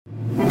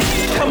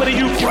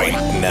right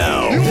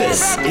now.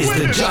 This is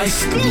the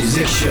Jive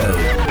Music Show.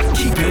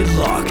 Keep it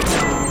locked.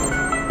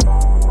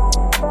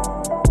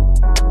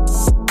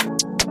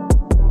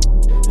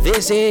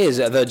 This is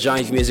the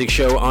Jive Music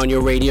Show on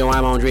your radio.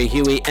 I'm Andre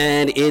Huey,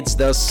 and it's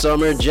the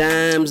Summer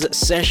Jams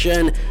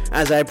session.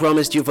 As I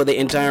promised you for the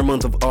entire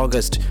month of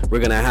August, we're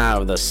going to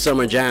have the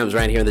Summer Jams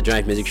right here in the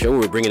Jive Music Show.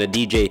 We're bringing a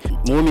DJ,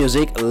 more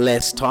music,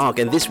 less talk.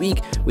 And this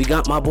week, we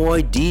got my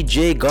boy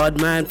DJ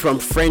Godman from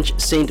French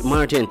Saint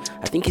Martin.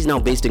 I think he's now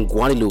based in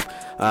Guadeloupe.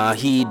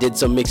 He did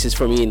some mixes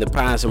for me in the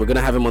past, and we're going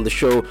to have him on the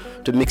show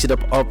to mix it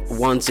up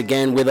once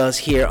again with us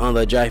here on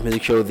the Jive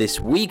Music Show this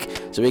week.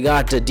 So we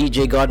got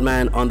DJ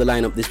Godman on the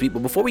lineup this week.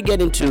 But before we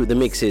get into the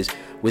mixes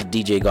with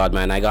DJ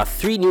Godman, I got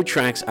 3 new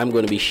tracks I'm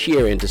going to be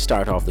sharing to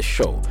start off the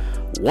show.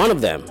 One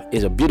of them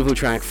is a beautiful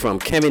track from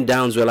Kevin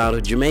Downswell out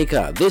of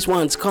Jamaica. This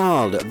one's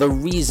called The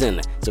Reason.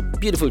 It's a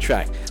beautiful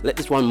track. Let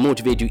this one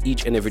motivate you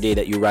each and every day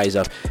that you rise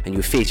up and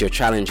you face your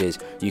challenges.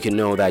 You can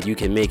know that you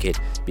can make it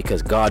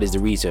because God is the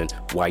reason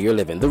why you're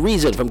living. The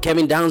Reason from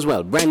Kevin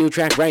Downswell. Brand new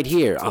track right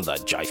here on the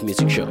Jive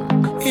Music Show.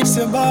 It's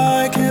a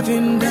boy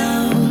Kevin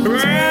Downswell.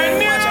 Brand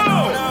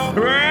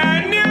new!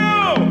 Brand new!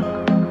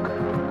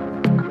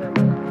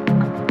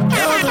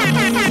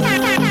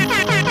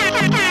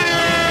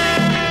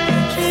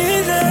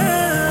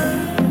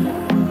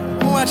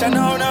 Watch I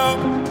know now.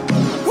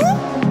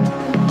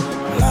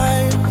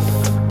 Life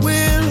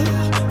will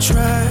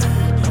try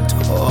to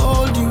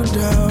hold you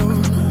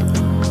down.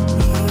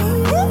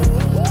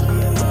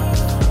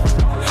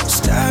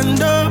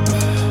 Stand up,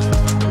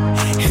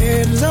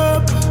 heads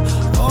up,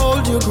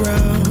 hold your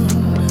ground.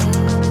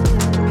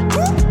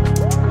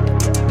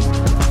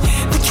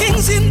 The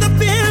king's in the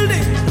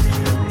building,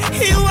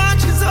 he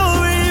watches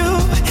over you.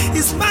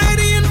 He's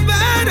mighty in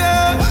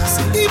battles,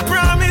 he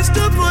promised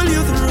to pull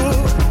you through.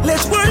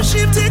 Let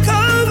worship take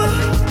over.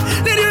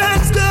 Let your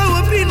hands go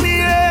up in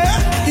the air.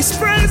 His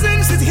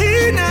presence is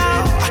here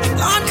now.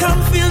 Lord,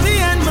 come feel the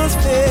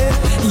atmosphere.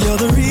 You're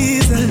the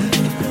reason.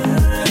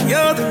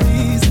 You're the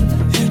reason.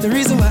 The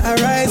reason why I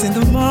rise in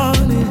the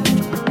morning.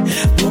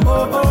 Oh,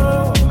 oh,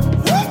 oh.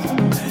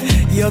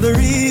 You're the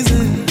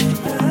reason.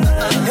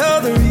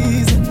 You're the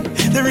reason.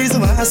 The reason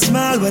why I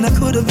smile when I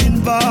could have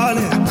been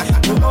balling.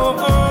 Oh, oh,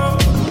 oh.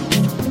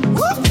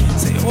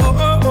 Say oh,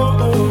 oh, oh,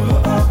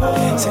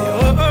 oh. Say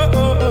oh, oh,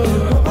 oh.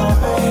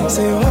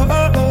 Say oh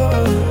oh oh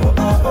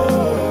oh oh.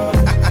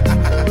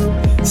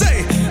 Say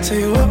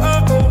oh oh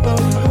oh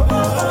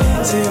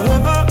oh. Say oh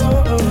oh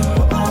oh oh.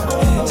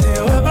 Say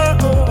oh oh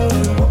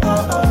oh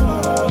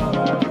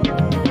oh.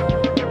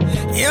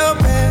 Your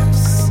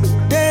best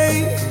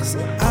days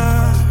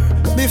are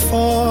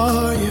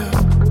before you.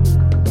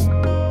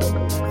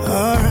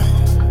 Alright.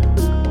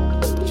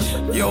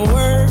 Your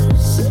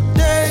worst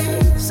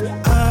days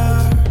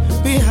are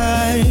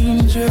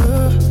behind you.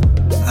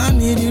 I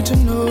need you to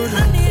know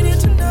that.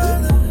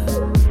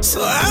 So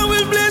I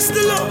will bless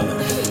the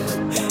Lord.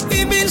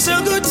 He's been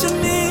so good to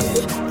me.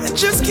 I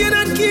just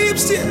cannot keep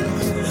still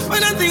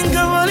when I think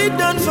of all He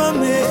done for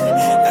me.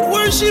 Let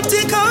worship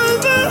take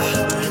over.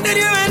 Let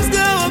your hands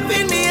go up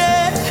in the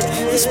air.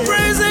 His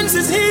presence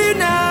is here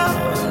now.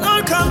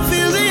 Lord, come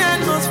feel the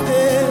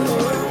atmosphere.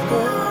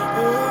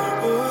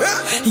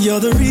 You're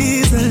the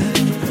reason.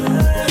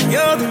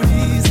 You're the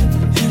reason.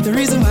 The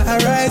reason why I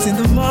rise in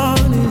the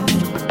morning.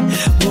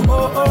 Oh,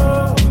 oh,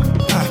 oh.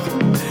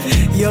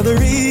 You're the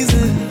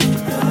reason.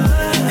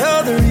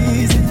 You're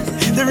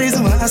the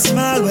reason why I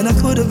smile when I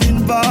could have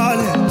been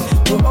balling.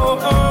 Oh, oh,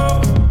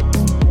 oh.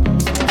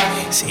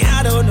 See,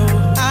 I don't know,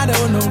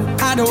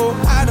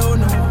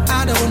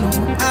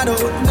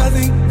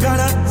 nothing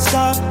gonna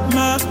stop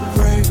my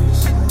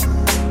praise.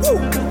 Woo.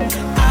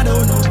 I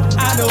don't know,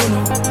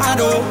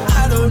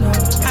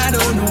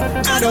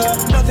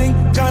 nothing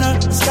gonna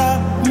stop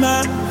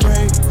my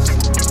praise.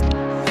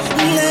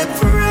 Let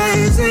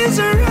praises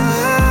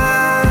arise.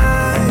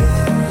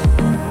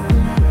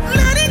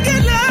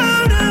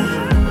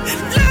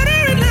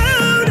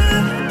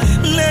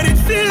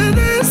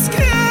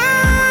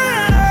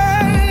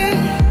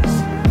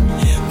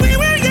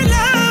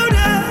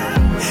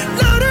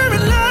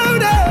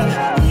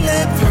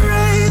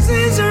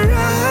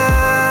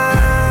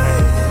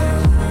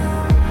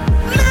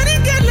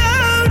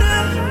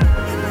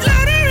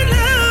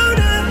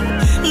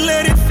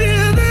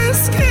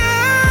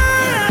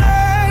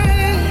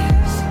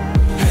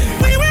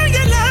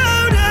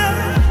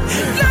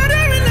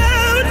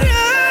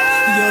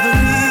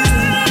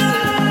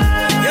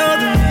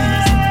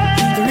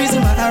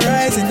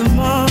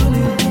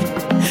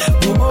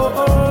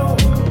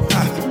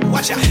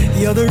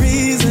 You're the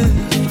reason.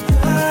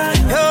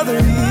 You're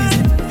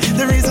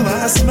the reason why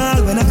I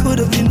smile when I could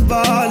have been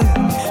balling.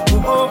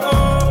 Oh, oh,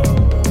 oh.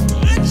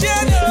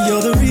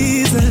 You're the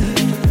reason.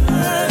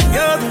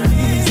 You're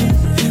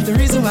the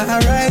reason why I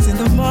rise in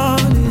the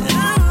morning.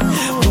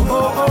 Oh,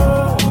 oh,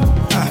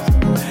 oh.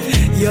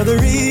 You're the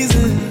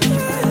reason.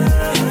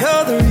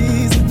 You're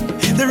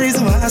the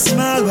reason why I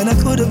smile when I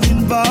could have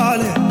been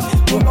balling.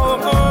 Oh, oh,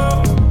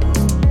 oh.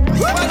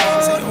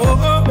 Say oh,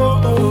 oh,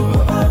 oh,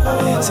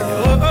 oh. Say oh,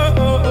 oh,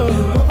 oh,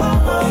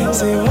 oh.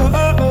 Say oh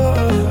oh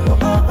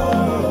oh oh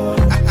oh.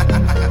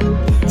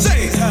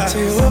 Say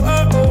oh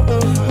oh oh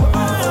oh.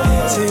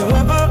 Say oh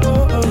oh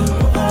oh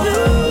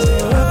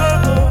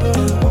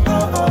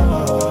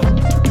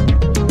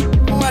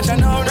oh. Watch I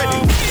know ready.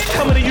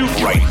 Coming to you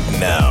right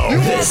now.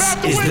 This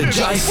is the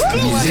Jive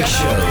Music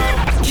Show.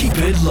 Keep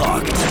it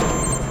locked.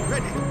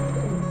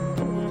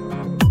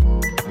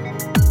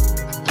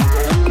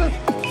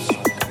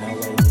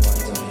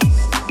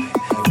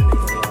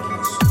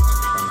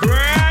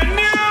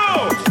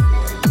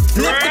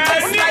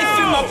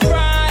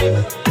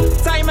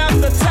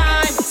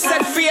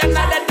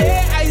 Another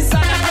day, eyes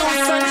on a new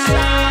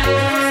sunshine.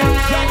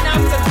 Grind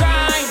after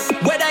grind.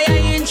 Whether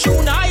you're in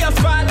tune or you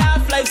fall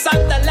off, life's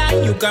on the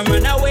line. You can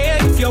run away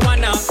if you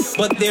wanna,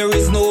 but there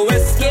is no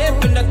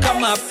escape in the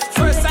come up.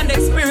 First hand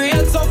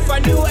experience of a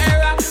new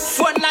era.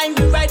 Front line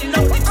be riding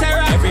out the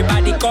terror.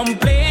 Everybody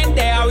complain,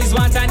 they always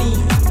want an ease.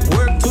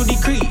 Work to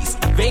decrease.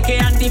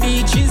 Vacay and the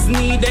beach is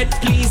needed.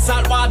 Please,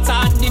 salt water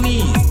on the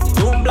knees.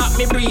 Don't block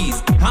me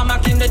breeze.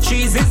 Hammock in the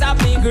trees is a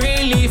big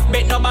relief.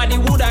 Bet nobody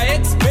woulda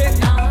expect.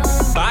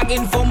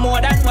 Bargain for more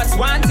than what's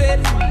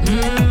wanted.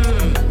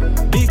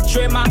 Big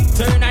tremor,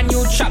 turn a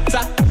new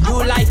chapter.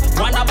 New life,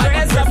 one of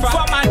praise up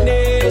for my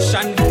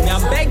nation. I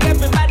beg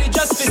everybody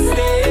just to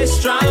stay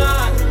strong.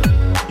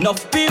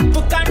 Enough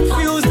people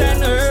confused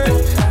and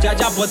hurt.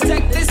 Jaja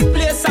protect this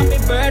place and me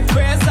bird.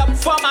 Praise up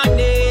for my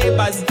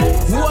neighbors.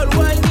 Whole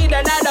world need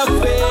another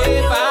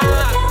favor.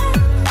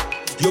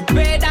 You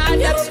paid our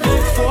debts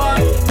before.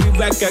 We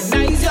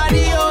recognize you're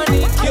the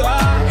only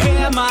cure.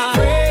 Hear my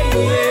prayer.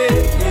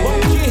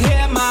 Won't you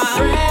hear my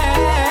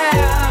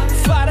prayer?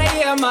 Father,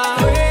 hear my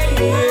prayer.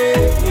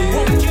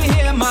 Won't you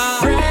hear my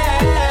prayer?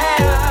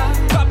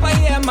 Papa,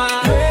 hear my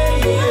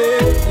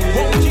prayer.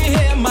 Won't you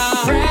hear my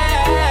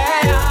prayer?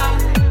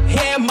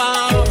 Hear my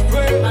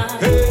prayer.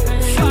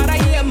 Father,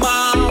 hear my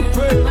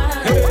prayer.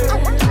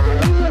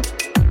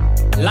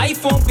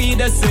 Life won't be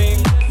the same.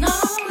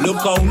 Look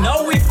how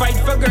now we fight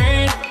for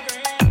grain.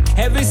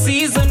 Every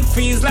season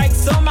feels like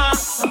summer.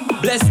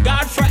 Bless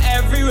God for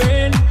every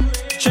rain.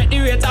 Check the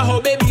rate of how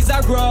babies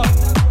are grow.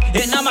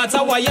 It no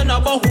matter what you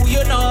know, but who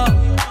you know.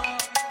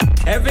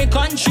 Every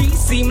country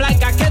seem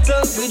like a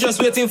kettle. We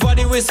just waiting for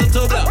the whistle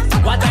to blow.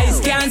 What eyes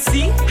can't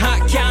see,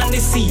 heart can't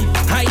deceive.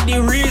 Hide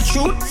the real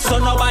truth, so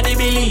nobody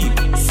believe.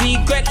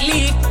 Secret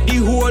leak, the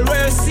whole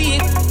world see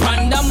it.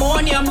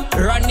 Pandemonium,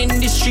 running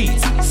the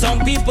streets. Some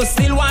people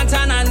still want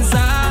an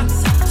answer.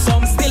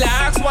 Some still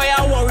ask why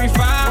I worry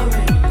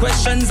for.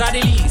 Questions are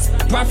the least.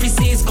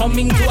 Prophecy is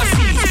coming to a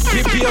cease.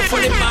 Prepare for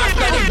the mark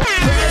of the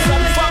praise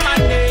up for my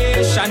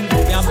nation.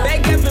 I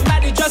beg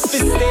everybody just to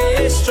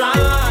stay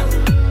strong.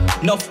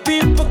 Enough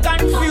people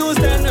confused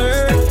and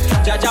hurt.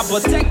 Jaja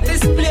protect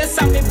this place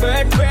and me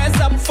bird. Praise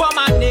up for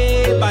my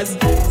neighbors.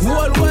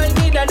 Whole world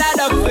need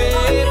another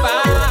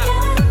favor.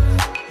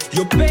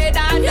 You paid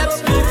our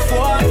debts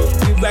before.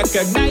 We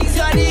recognize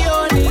you're the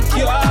only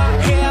cure.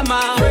 Hear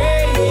my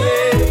prayer.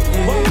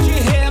 Won't you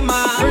hear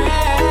my prayer?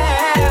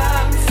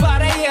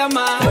 Father, hear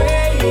my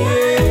prayer.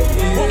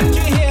 Won't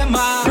you hear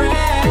my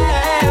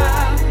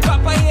prayer?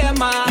 Papa, hear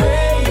my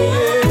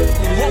prayer.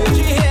 Won't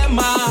you hear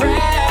my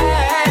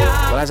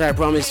prayer? Well, as I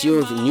promised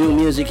you, new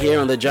music here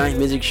on the Jive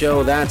Music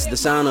Show. That's the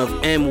sound of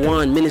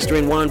M1,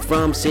 Ministering One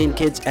from St.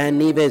 Kitts and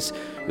Nevis,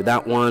 with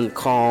that one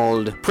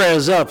called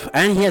Prayers Up.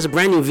 And he has a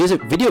brand new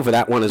video for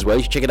that one as well.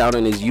 You should check it out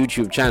on his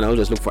YouTube channel.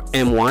 Just look for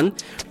M1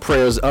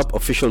 Prayers Up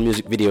official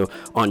music video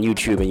on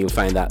YouTube and you'll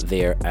find that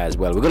there as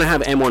well. We're going to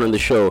have M1 on the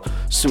show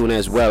soon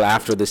as well.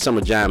 After the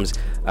Summer Jams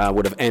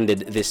would have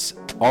ended this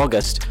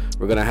August,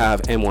 we're going to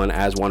have M1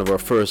 as one of our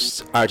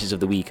first artists of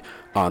the week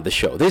on the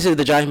show. This is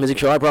the Jive Music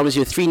Show. I promise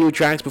you 3 new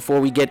tracks before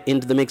we get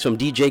into the mix from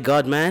DJ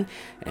Godman.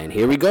 And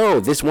here we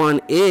go. This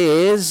one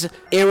is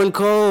Aaron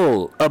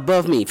Cole,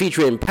 Above Me,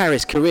 featuring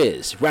Paris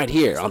Cariz, right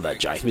here on the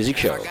Jive Music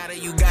Show. If I got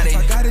it, you got it.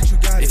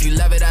 If you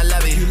love it, I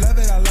love it.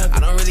 I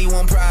don't really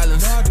want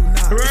problems. No, I do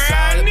not. It's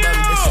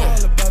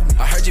all above me.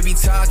 I heard you be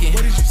talking.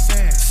 What did you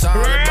say? It's all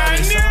above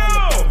me.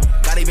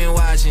 Gotta been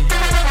watching.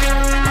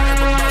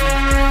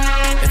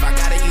 If I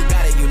got it, you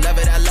got it. You love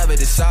it, I love it.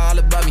 It's all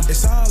above me.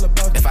 It's all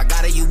above me. If I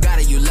got it, you got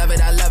it. You love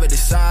it, I love it.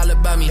 It's all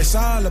above me. It's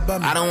all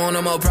above me. I don't want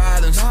no more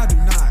problems. No, I do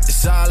not.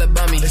 It's all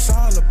above me. It's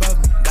all above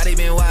me. Gotta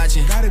been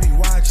watching. Gotta be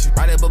watching.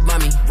 Right up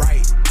above me.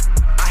 Right.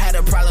 I had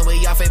a problem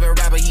with y'all favorite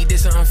rapper. He did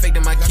something fake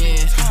to my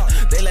kin.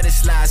 They let it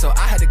slide, so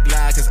I had to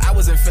glide, cause I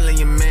wasn't feeling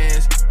your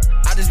mans.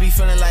 I just be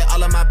feeling like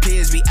all of my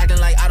peers be acting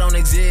like I don't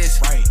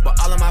exist. Right. But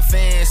all of my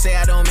fans say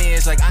I don't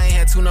miss. Like I ain't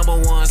had 2 number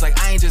ones. Like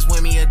I ain't just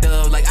win me a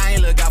dub. Like I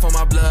ain't look out for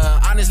my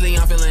blood. Honestly,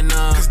 I'm feeling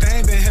numb. Cause they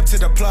ain't been hip to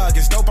the plug.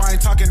 It's dope, I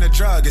ain't talking the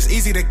drug. It's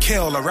easy to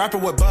kill. A rapper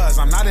with buzz.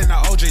 I'm not in the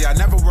OJ. I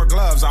never wear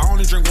gloves. I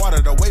only drink water.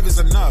 The wave is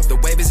enough. The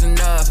wave is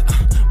enough.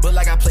 But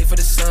like I play for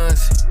the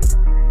Suns.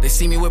 They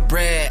see me with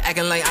bread,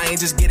 acting like I ain't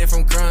just get it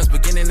from crumbs.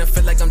 Beginning to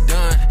feel like I'm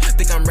done.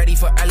 Think I'm ready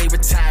for early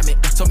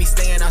retirement. Told me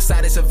staying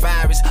outside is a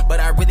virus, but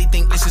I really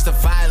think it's just a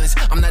violence.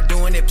 I'm not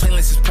doing it plain,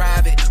 it's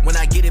private. When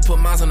I get it, put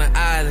mines on the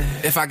island.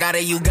 If I got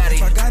it, you got it.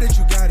 If I got it,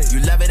 you got it.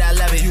 You love it, I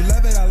love it. You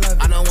love it, I love it.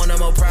 I don't want no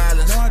more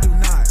problems. No, I do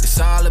not. It's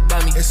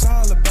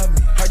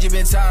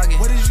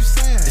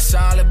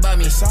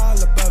It's all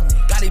above me.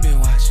 God, he been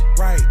watching.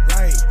 Right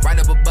Right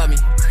up above me.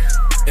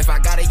 If I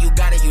got it, you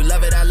got it, you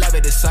love it, I love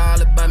it, it's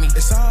all above me.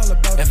 It's all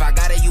above me. If I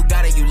got it, you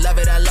love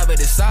it, I love it,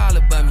 it's all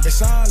above me.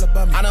 It's all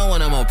above me. I don't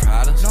want no more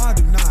problems. No, I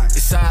do not.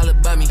 It's all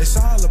above me. It's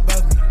all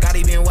above me. God,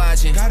 he been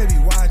watching. Gotta be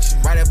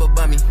watching. Right up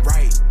above me.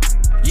 Right.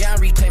 Yeah,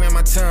 I'm reclaiming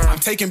my time. I'm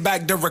taking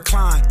back the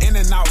recline, in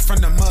and out from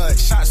the mud.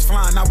 Shots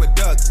flying, I would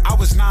duck. I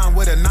was 9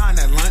 with a 9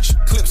 at lunch.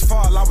 Clips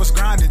fall, I was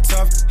grinding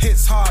tough.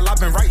 Hits hard, I've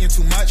been writing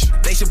too much.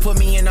 They should put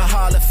me in the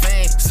Hall of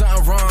Fame.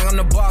 Something wrong, I'm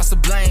the boss to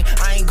blame.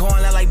 I ain't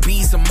going out like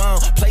B. Simone.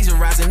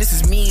 Plagiarizing, this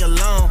is me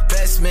alone.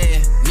 Best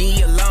man,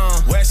 me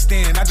alone. West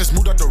End, I just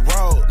moved up the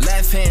road.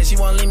 Left hand, she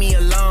won't leave me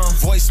alone.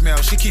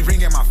 Voicemail, she keep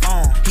ringing my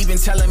phone. He been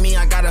telling me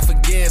I gotta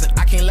forgive.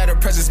 I can't let her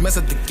presence mess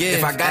up the gift.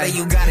 If I got it,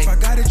 you got it. If I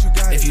got it, you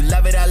got it. If you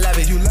love it, I love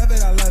it. If you love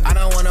it, I love it. I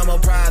don't want no more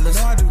problems.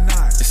 No, I do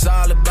not. It's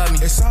all above me.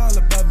 It's all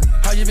above me.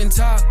 How you been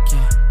talking?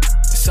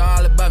 It's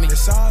all above me.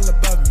 It's all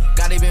above me.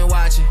 God, he been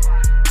watching.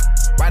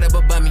 Right up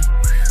above me.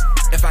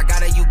 If I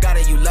got it,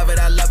 you love it,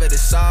 I love it,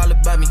 it's all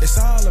above me. It's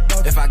all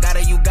above me. If I got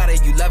it, you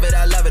love it,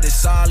 I love it,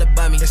 it's all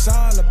above me. It's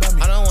all above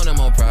me. I don't want no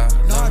more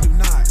problems. No, I do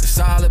not. It's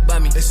all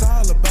above me. It's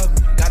all above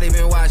me. God, he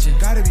been watching.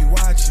 Gotta be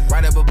watching.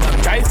 Right up above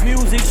me. Jive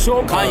Music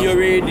Show on your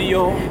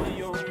radio.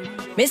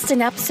 Missed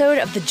an episode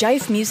of The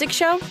Jive Music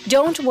Show?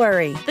 Don't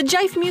worry. The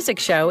Jive Music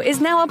Show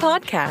is now a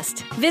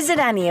podcast. Visit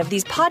any of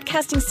these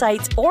podcasting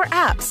sites or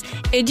apps,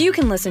 and you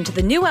can listen to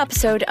the new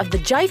episode of The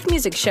Jive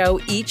Music Show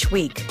each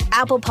week.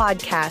 Apple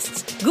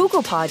Podcasts,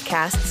 Google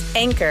Podcasts,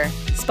 Anchor,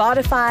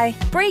 Spotify,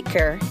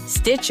 Breaker,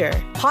 Stitcher,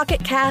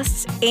 Pocket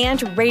Casts,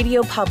 and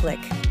Radio Public.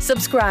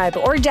 Subscribe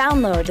or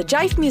download The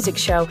Jive Music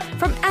Show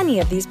from any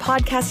of these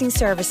podcasting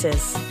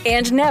services.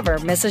 And never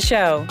miss a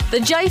show. The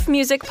Jive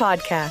Music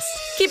Podcast,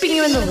 keeping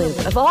you in the loop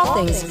of all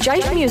things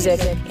Jive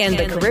music and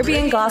the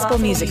Caribbean gospel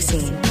music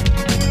scene.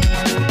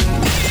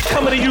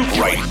 Coming to you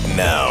right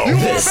now.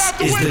 This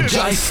is the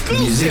Jive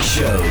Music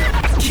Show.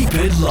 Keep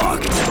it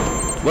locked.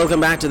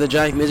 Welcome back to the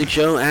Jive Music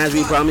Show. As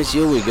we promised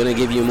you, we're going to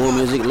give you more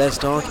music, less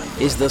talk.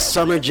 It's the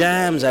Summer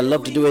Jams. I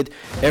love to do it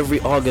every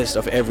August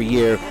of every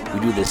year.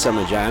 We do the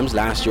Summer Jams.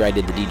 Last year I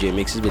did the DJ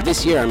mixes, but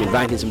this year I'm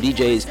inviting some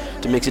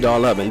DJs to mix it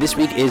all up. And this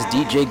week is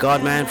DJ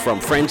Godman from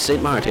French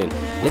St. Martin.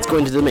 Let's go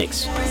into the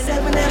mix.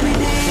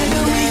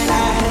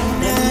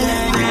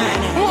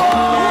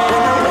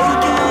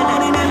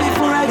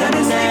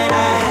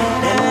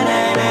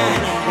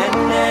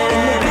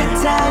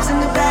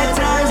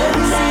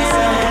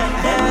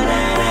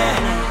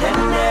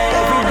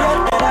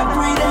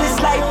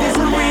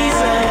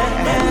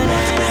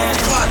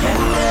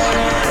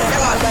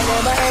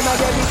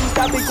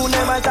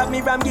 Stop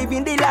me from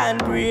giving the land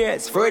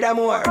praise.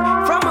 Furthermore,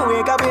 from me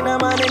wake up in the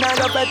morning, I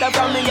go better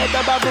from me get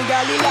up off the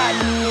galley land.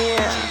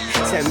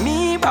 Yeah. Say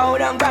me bow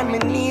down on my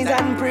knees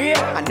and pray.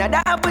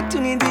 Another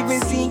opportunity to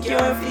seek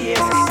your face.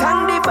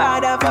 Thank the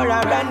Father for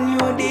a brand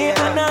new day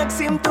and ask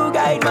Him to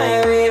guide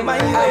my way, my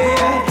way.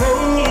 I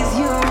praise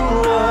you,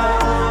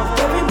 Lord.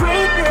 Every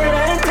breath that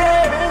I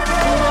take,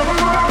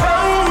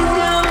 praise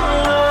you,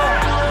 Lord.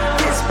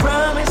 This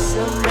promise I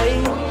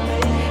made,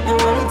 and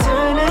when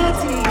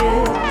eternity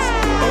is.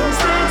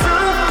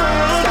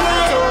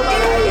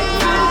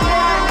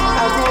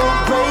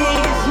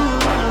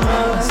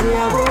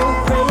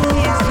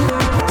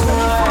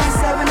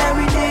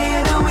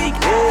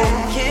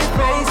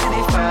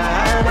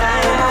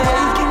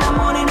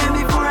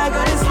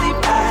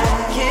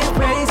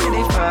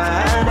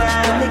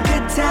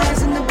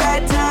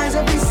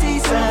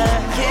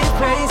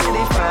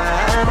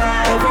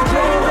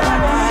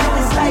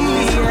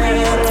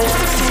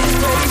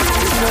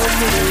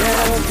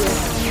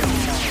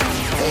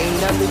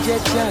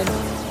 Rejection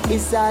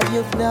is all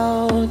you've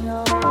known.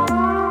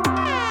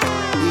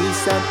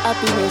 Peace and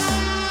happiness,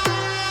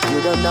 you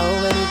don't know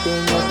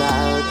anything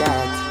about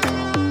that.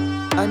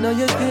 I know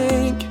you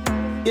think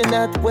you're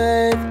not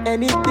worth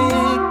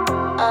anything,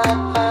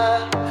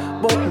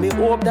 but me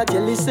hope that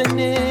you're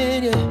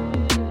listening.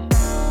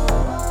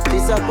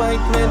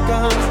 Disappointment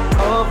comes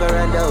over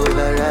and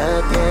over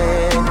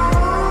again.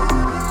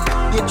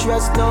 You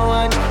trust no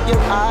one,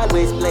 you're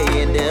always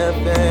playing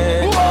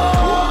defense.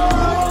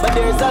 But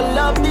there's a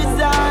love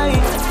design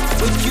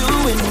with you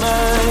in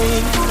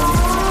mind.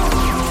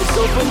 Just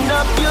open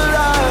up your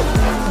heart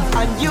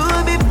and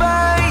you'll be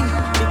fine.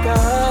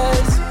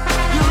 Because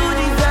you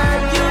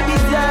deserve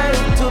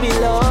to be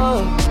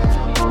loved.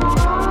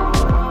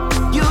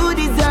 You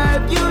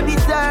deserve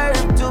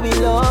to be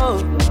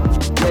loved.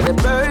 You're the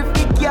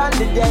perfect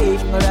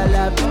candidate for a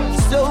love.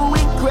 So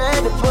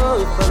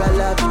incredible for a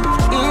love.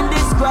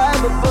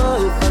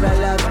 Indescribable for a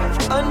love.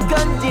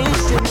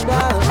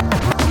 Unconditional.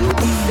 You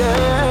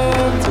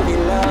deserve to be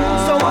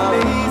loved. So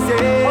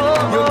amazing,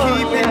 you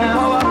keep in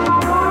power.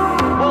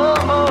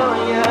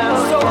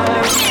 Yeah. So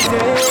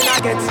amazing, I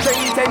get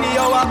straight any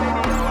hour.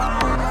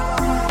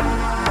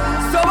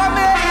 So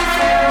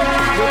amazing,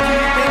 you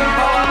keep in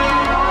power.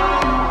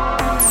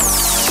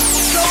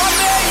 So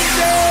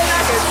amazing,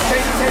 I get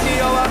straight any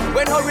hour.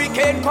 When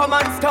hurricane come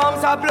and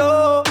storms are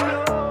blow,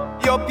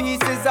 your peace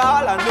is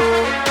all I know.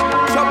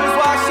 Troubles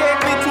will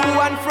shake me to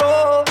and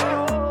fro.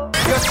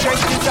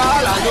 strength is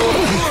all I know.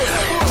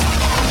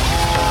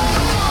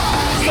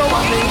 So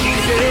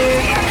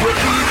amazing, you're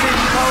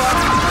keeping power.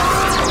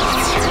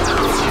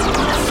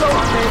 So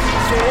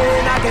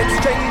amazing, I get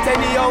strength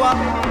any hour.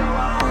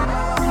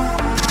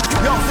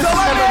 Yo, so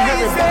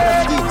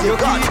amazing, DJ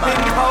Godman,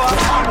 the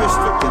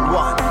unrestricted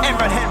one.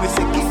 Everett Henry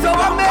said, so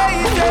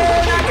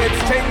amazing, I get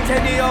strength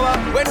any hour.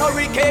 When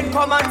hurricane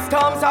come and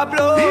storms are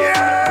blow,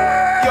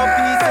 your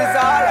peace is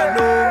all I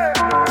know.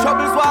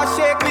 Troubles will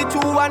shake me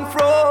to and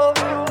fro.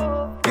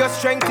 Your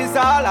strength is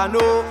all I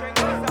know.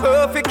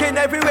 Perfect in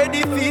every way,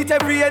 defeat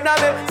every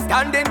enemy.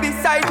 Standing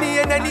beside me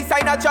in any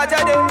sign of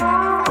tragedy.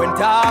 When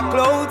dark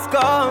clouds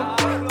come,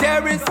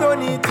 there is no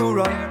need to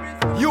run.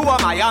 You are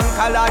my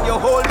anchor, Lord, you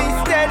hold me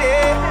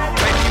steady.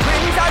 When the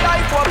winds of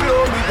life will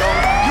blow me down,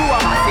 you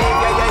are my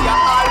savior, yeah,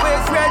 you're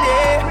always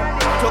ready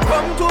to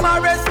come to my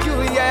rescue,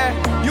 yeah.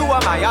 You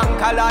are my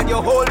anchor, Lord,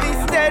 you hold me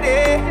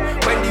steady.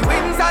 When the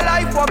winds of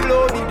life will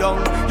blow me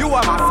down, you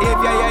are my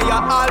savior, yeah,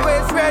 you're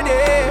always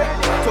ready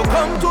to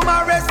come to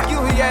my rescue,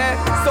 yeah.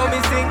 So me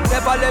sing,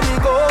 never let me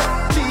go,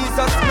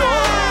 Jesus, no.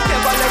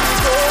 Never let me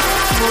go,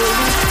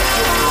 Holy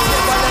Spirit,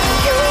 never let me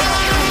go,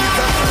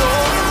 Jesus, no.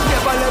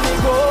 Never let me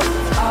go,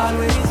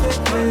 always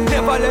with me.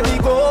 Never let me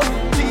go,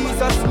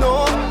 Jesus,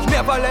 no.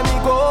 Never let me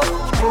go,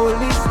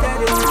 Holy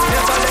Steady.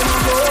 Never let me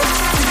go,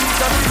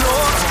 Jesus, no.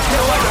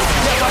 Never let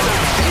me go.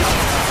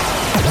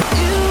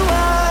 You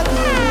are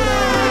good,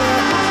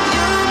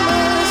 your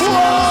mercy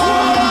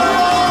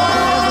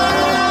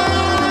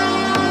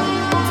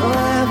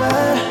forever.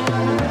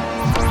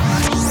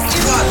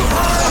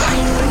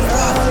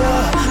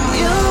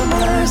 Your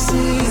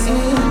mercy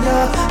in the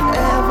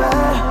ever.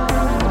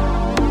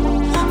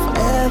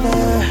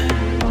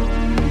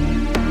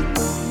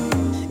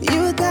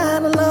 You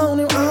got alone,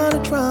 you're on the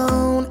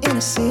throne,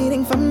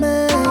 interceding for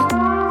me.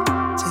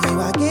 To you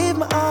I give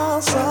my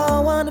all,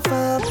 so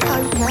wonderful. How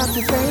you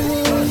captivate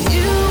me.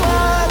 You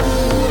are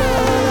good,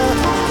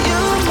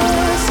 your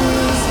mercy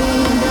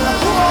in the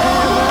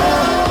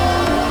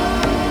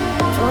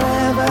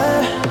forever.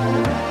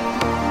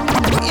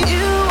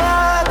 You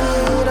are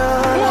good,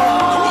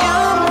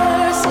 your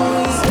mercy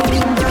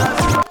in the.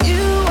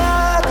 You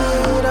are good,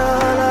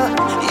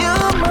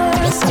 your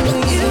mercy in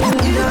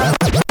the.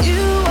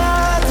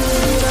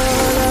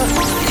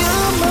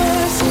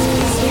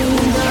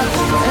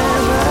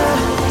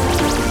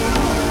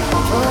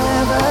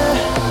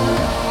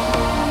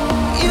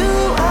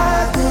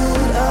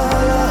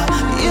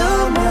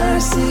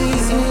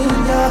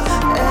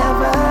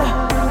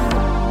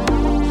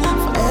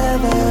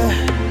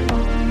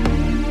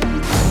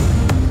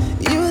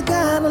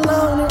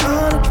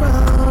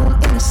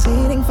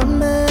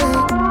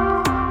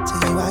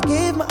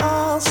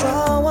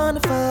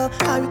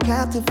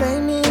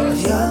 Captivate me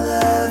with your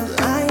love.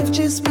 Life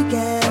just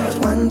began with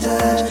one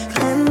touch,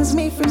 cleanse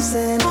me from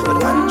sin.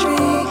 With one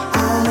drink,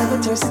 I'll never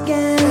thirst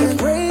again. With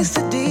grace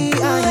to thee, I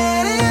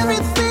let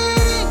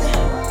everything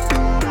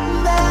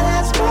that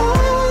has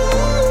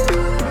grown.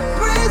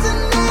 Praise the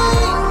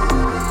name,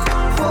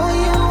 for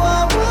you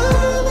are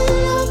worthy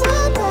of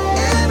my praise.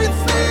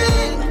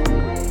 Everything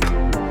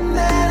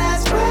that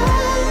has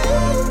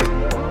grown.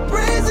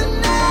 Praise the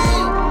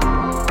name,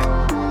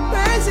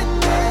 praise the name.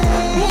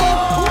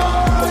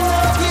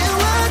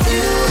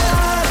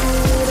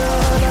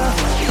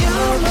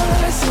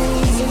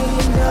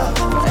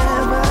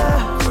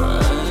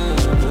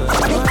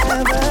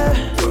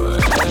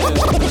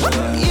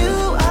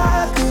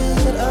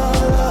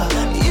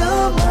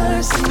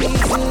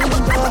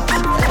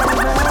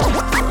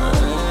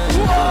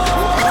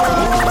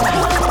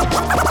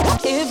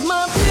 If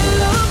my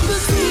pillow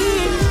could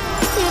speak,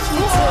 it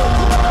would tell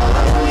you how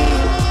I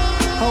weep.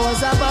 I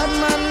was a bad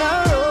man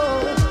narrow,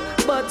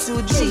 but to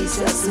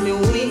Jesus me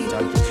weep.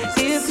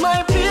 If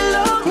my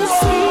pillow could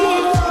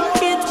speak,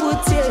 it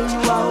would tell you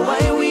how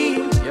I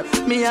weep.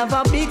 Me have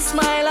a big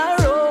smile I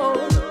roll,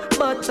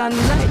 but at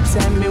night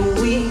time me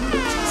weep.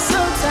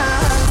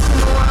 Sometimes you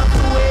know I have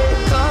to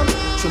wake up,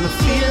 so me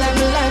feel like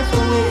my life a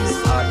waste.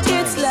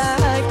 It's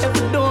like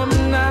every door me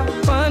knock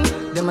on,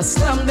 them a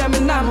slam them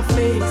in my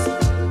face.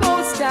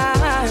 Most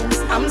times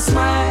I'm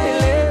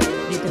smiling,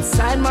 deep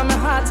inside my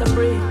heart I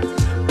break.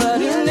 But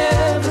you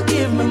never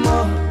give me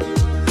more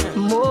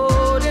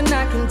than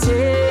I can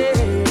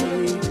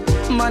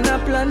take. Man a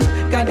plan,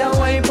 gotta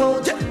wipe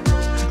out.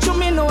 You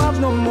me no have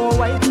no more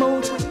white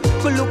mouth.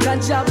 But look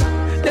at job,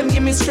 them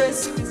give me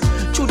stress.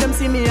 To them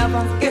see me have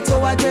a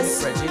ghetto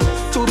address.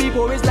 To be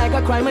poor is like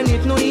a crime and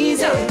it no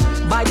easy.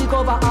 Buy the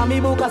cover on me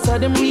book, I saw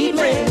them read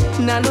me.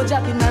 Nah no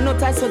jacket, nah no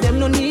tie, so them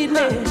no need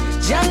me.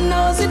 Jah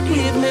knows it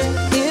grieve me.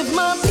 If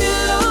my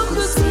pillow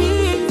could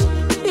speak,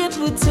 it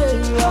would tell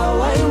you how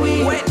I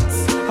weep.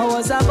 I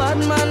was a bad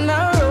man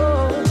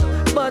narrow,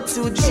 but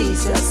to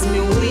Jesus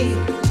me weep.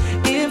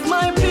 If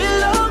my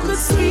pillow could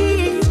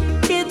speak,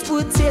 it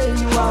would tell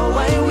you how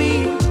I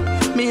weep.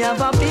 Me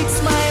have a big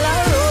smile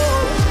I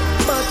roll,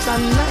 but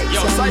at night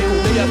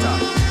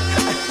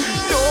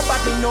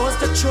nobody knows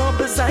the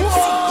troubles I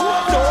see.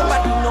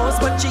 Nobody knows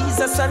but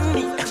Jesus and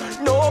me.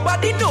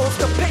 Nobody knows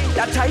the pain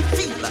that I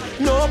feel.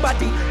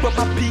 Nobody but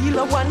my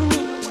peeler want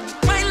me.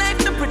 My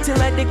life no pretty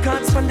like the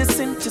cards from the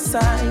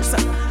synthesizer,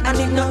 and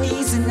it no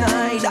easy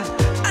neither.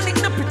 And it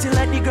no pretty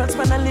like the girls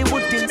from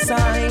Hollywood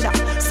inside.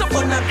 So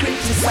gonna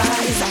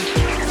criticize.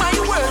 My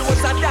world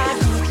was a dark,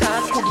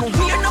 couldn't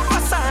hear no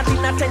facade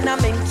in a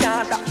tenement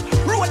yard.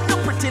 Road no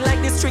pretty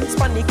like the strings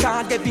from the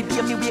card. Every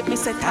day me wake me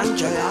say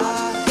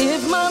Angela.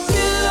 If my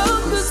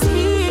pillow could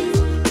speak,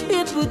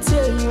 it would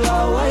tell you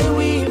how I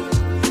weep.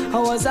 I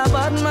was a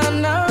bad man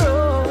on the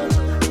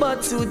road,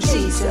 but to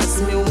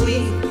Jesus me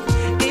weep.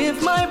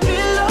 If my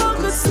pillow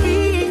could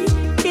speak,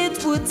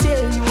 it would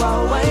tell you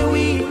how I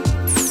weep.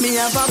 Me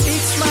have a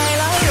big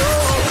smile I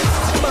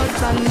know,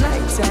 but at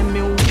night time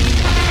me weep.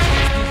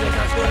 Jesus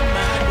has done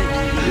my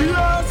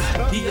yes.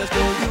 He has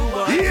told you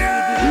what to do.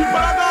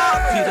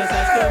 Jesus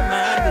has done my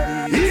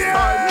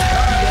yes.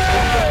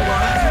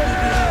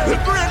 The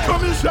Great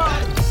Commission.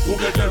 Go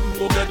get them,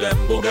 go get them,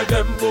 go get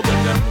them, go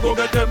get them, go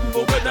get them,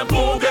 go get them,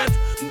 go get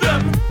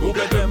them, go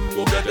get them,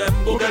 go get them,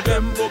 go get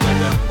them, go get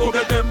them, go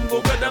get them,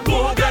 go get them,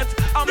 go get.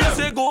 I'm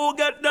say go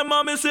get them,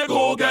 I'm say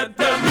go get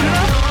them.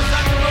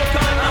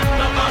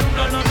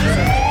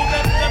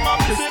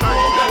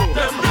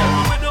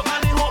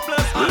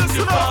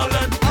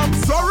 I'm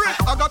sorry,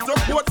 I got to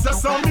quote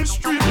Sesame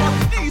Street.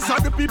 These are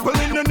the people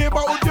in the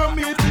neighborhood you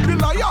meet. The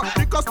liar,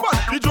 the custom,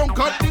 the drunk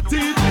at the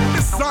teeth.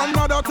 The son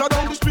not out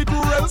down the street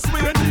who else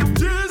with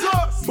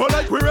Jesus. But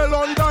like we're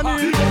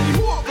underneath,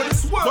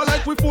 but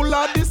like we full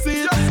of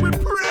deceit. Yes, we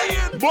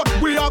praying,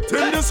 but we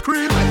acting the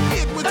screen. Like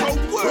it without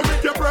word, we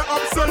make your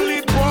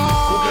obsolete. Go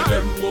get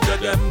them, go get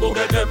them, go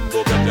get them,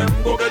 go get them,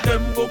 go get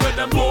them, go get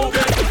them, go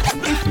get them.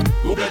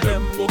 Go get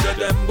them, go get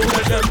them, go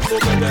get them, go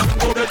get them,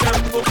 go get them,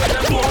 go get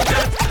them, go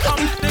get.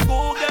 If they go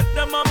get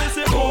them, I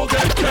say go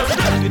get them.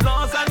 The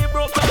laws and the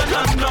broken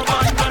and no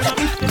man.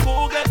 If they go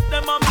get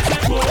them, I say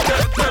go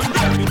get them.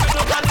 The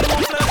widow and the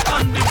homeless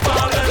and the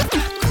fallen.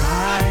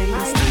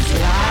 Christ is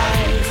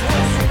life.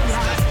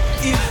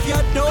 If you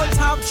don't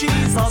have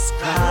Jesus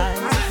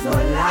Christ, no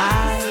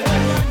life.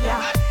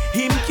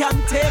 Him can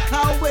take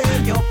away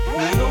your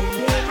pain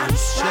and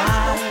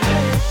strife.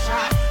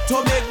 To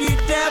make the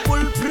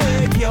devil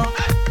plague you,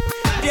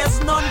 there's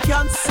none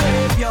can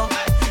save you. I'm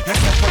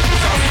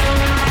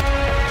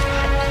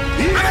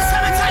so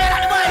tired of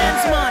the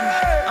violence, man.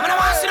 I'm gonna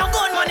watch you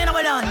gun, man, in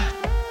our land.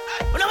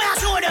 But now I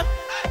show them.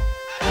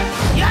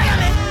 You hear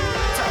me?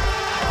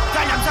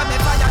 Tell them to me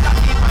fire that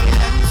the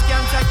violence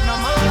can't take no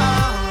more.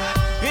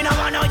 You know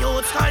want no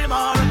youth call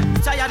more.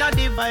 Tired of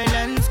the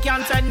violence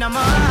can't take no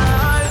more.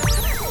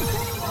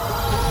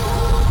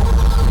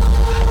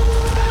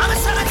 I'm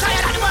so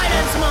tired of the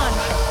violence, man.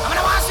 I'm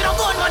gonna watch you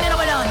gun, man, in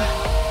our land.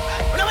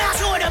 But now I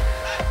show them.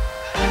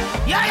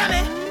 You hear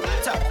me?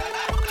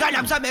 Tell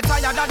them to be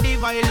tired of the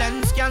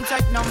violence, can't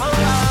take no more.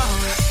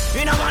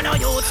 You know want no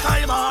youth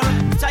call more.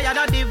 Tired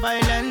of the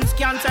violence,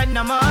 can't take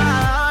no more.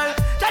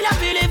 Tell them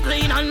to live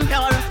clean and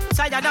pure.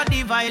 Tired of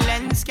the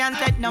violence, can't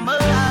take no more.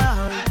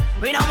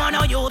 We don't want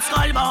no youth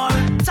call more.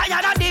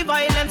 Tired of the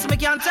violence, we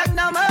can't take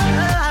no more.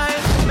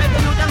 Make the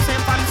youth them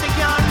safe and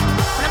secure.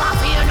 Them a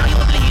fear no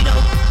youth lead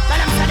out. Tell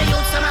them to the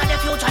youth some of the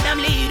future them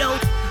lead out.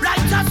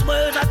 Righteous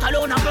words that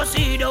alone and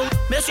proceed out.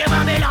 Miss you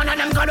Babylon and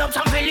them corrupt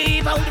and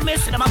believe out.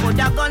 Miss them a put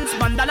their guns,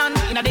 bandalan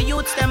inna the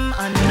youths them.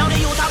 And now the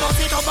youth a bust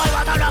it up all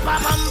what a rap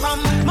a pam pam.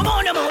 Me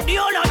moan them out, the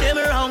whole of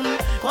them wrong.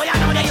 Oh you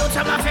know the youths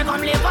them a fi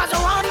come live as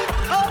one.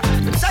 Oh,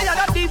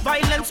 tired of the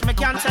violence, me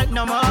can't take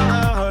no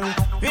more.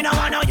 We don't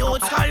want no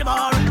youths call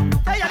more.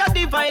 Tired of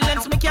the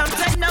violence, me can't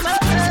take no more.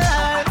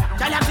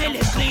 Tell them feel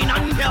it clean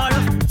and pure.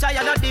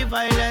 Tired of the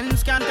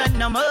violence, can't take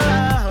no more.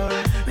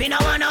 We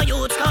don't want no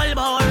youths call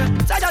more.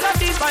 Tired of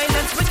the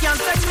violence, we can't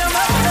take no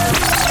more.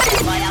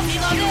 Fire me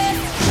go there,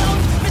 no,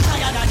 me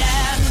tired of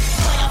them.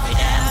 Fire for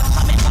them,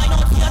 come and find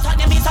out here and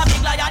them is a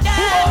big liar them.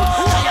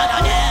 Tired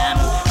of them,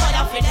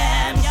 fire for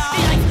them.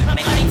 I'm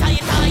gonna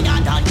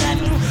tired of them.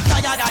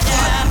 Tired of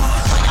them,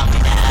 fire for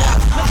them.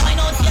 Me find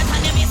out here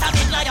and them is a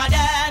big liar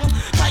them.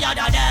 Tired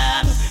of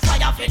them,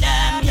 fire for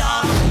them,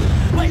 yeah.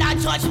 Well that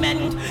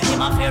judgment,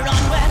 him a fear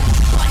run well.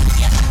 One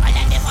case and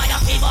then the fire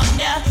fi burn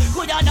there.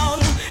 Good or down,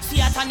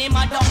 Satan him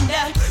a down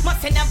there.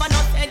 Must never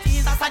not say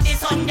Jesus a the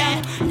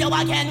Sunday. Now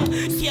again,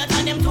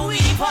 Satan him too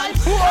evil.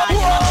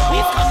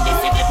 We've come to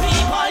see the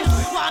people.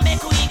 Want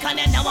make weak and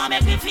then now want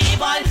make we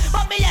feeble.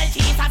 But me tell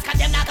Jesus cause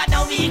them not got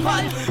no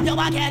equal. Now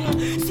again,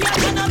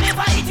 Satan no be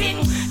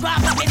fighting.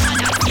 Grab up his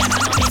hand and Satan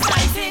no be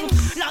slicing.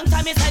 Long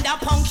time he said that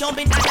punk show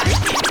be not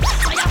liking.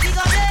 So you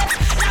figure this.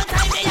 Long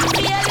time me a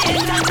feel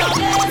it and go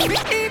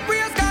this. He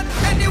praise God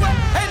anywhere,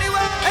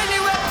 anywhere,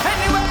 anywhere,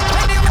 anywhere,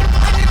 anywhere,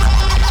 anywhere.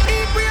 He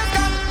praise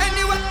God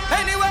anywhere,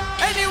 anywhere,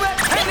 anywhere,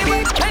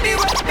 anywhere,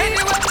 anywhere,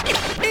 anywhere.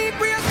 He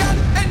praise God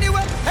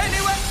anywhere,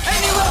 anywhere,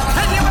 anywhere,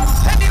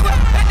 anywhere, anywhere,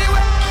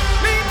 anywhere.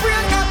 Me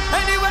praise God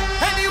anywhere,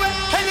 anywhere,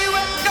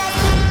 anywhere. God,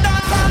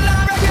 dance all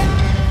and reggae.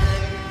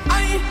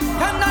 I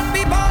cannot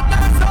be bought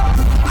nor sold.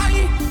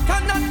 I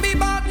cannot be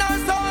bought nor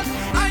sold.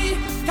 I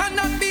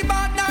cannot be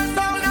bought nor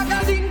sold. I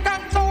got the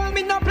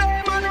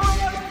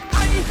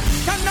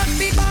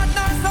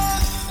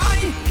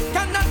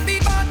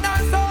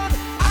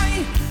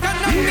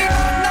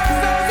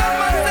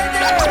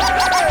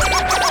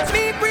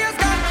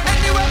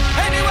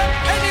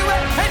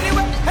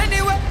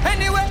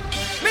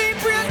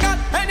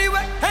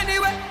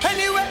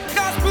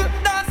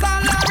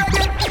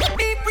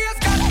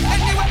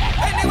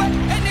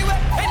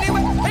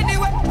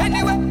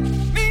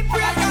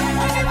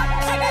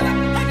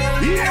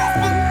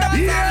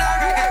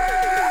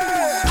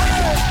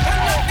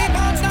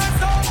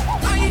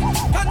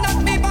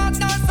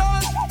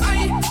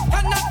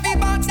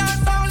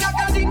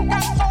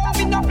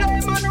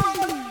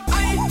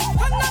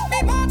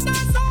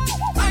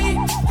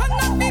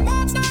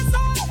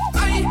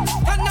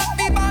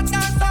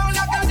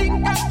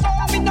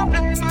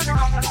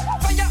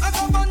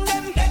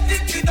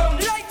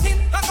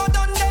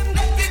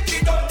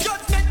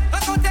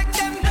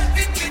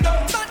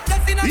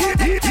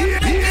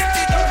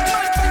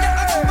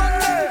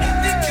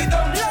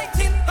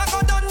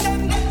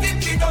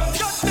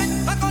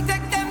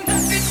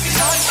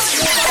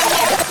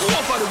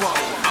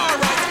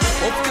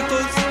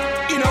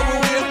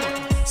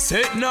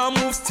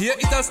stay,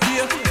 it a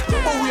stay.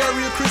 But we are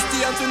real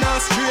Christians, we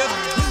not straight.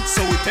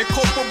 So we take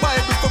up a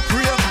Bible for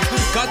prayer.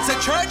 God said,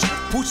 church,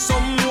 push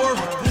some more.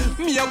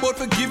 Me about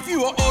to give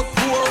you a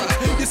outpour.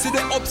 You see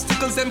the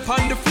obstacles them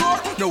on the floor.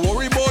 Don't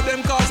worry about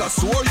them cause I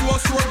swore you a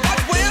swore. But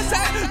what you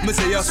say? Me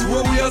say I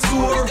swore we a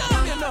swore.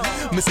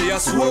 Me say I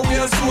swore we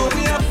a swore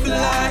we a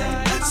fly.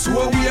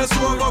 Swore we a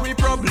swore about we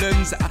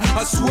problems.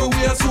 I swore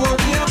we a swore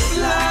we a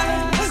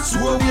fly.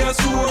 Swore we a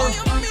swore.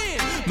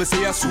 Me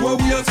say I swore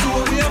we a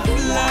swore we a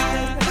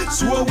fly.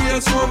 Swore we a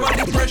swore about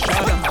the pressure.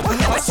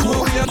 I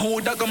swore we a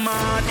who da go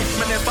mad if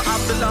me never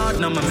have the Lord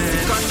now my man.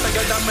 Can't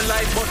figure that my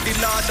life but the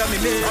Lord that me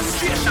made. I'm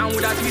straight down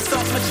with that me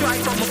stop me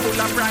try but me full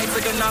of pride so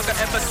you're not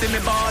gonna ever see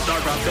me ball or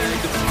a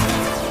beg.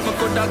 Me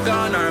coulda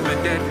gone or me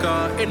dead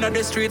car. Inna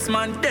the streets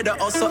man dead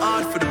also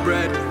hard for the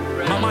bread.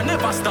 Mama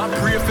never stop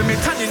pray for me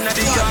turning at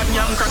the yard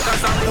young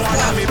crackers and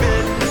one on me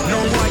bed. No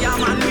boy a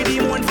man with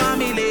him own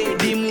family.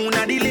 The moon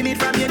a the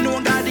limit from you know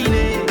God in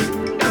it.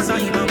 Cause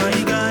I am my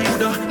guy.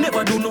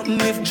 Never do nothing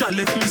if Jah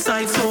left me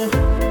side so.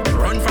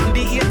 Run from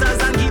the haters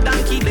and he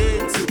donkey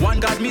days. One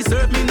God me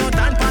serve me not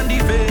and pan the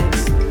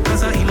face.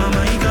 Cause I am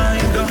my guy.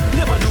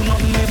 Never do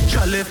nothing if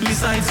Jah left me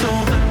side so.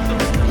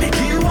 Make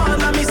you all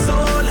of me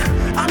soul.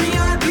 And me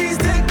heart please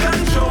take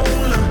control.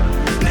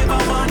 Never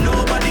want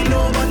nobody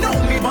know but know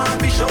me want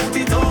to shout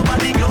it over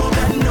the globe.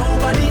 And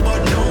nobody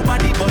but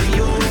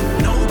you.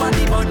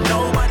 Nobody but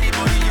nobody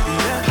but you.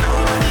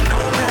 Nobody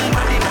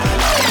but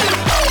you.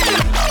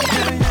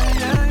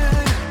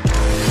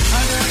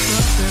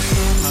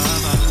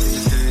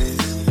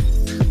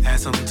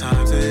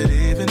 Sometimes it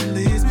even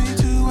leads me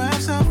to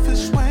have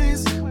selfish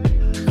ways.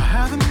 I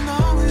haven't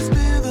always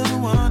been the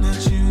one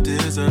that you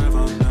deserve,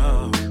 oh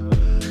no.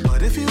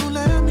 But if you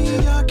let me,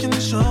 I can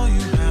show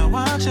you how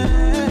I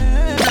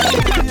change.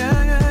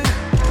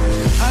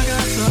 I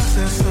got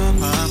success on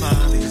my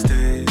mind these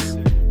days.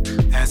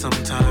 And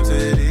sometimes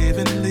it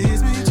even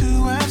leads me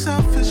to have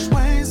selfish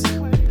ways.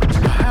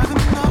 I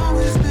haven't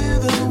always been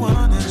the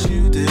one that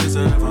you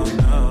deserve, oh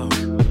no.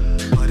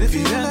 But if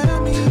you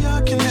let me,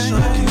 I can show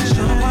you.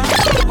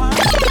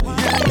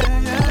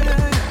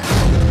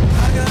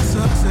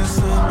 Success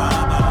on my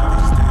mind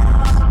these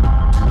days.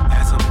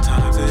 And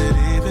sometimes it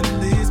even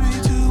leads me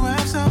to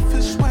have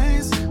selfish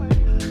ways.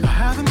 I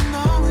haven't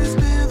always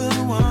been the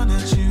one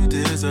that you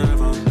deserve,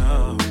 oh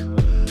no.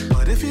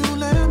 But if you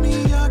let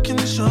me, I can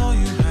show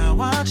you how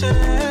I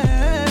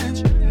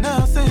change.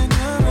 Nothing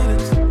good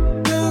riddance.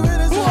 Good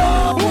riddance.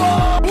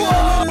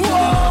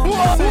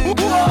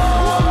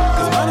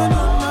 Cause what I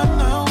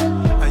know,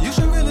 you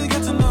should really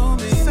get to know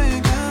me. Say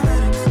good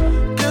riddance.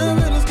 Good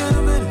riddance, good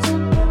riddance.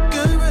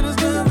 Good riddance,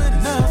 good riddance.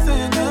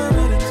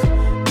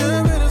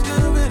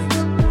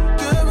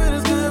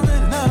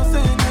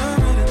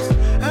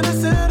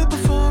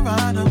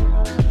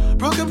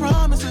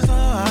 Promises,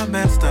 I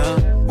messed up.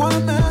 What a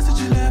message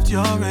you left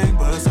your ring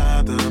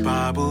beside the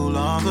Bible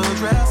on the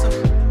dresser.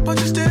 But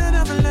you still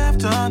never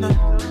left undone.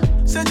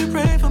 Said you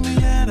prayed for me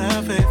and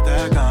have faith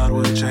that God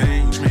would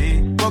change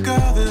me. Well,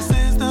 girl, this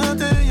is the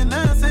day you're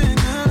not saying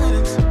good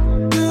riddance.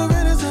 Good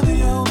riddance to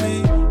the old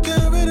me.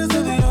 Good riddance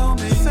to the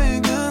old me.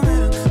 Saying good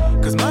riddance.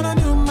 Cause man, I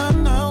knew,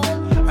 man, know.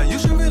 You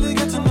should really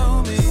get to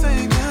know me.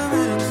 Saying good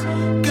riddance.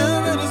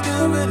 Good riddance,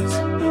 good riddance.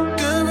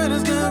 Good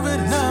riddance, good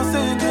riddance. Now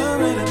saying good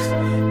riddance.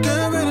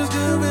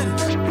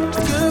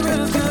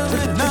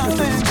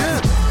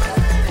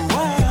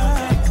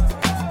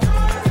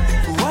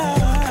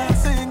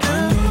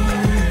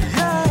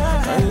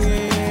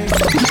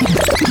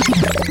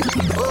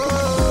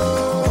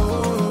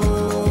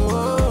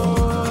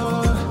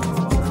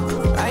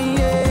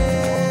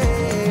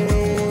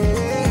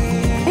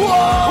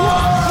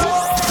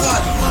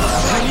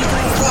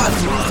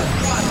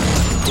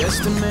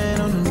 Just a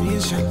man on a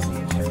mission.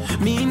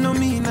 Me, no,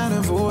 me, not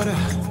a voter.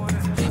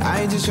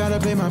 I just try to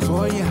play my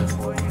part,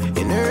 yeah.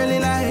 In early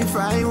life,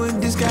 I would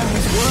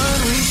disguise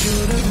what we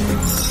should have been.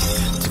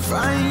 To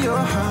find your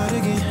heart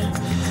again,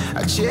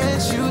 I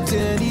chase you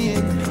till the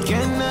end.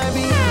 Can I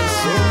be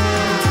so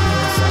many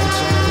times I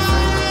try to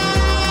find you?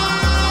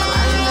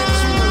 I let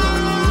you know,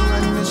 you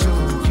run the show,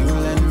 you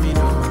let me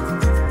know.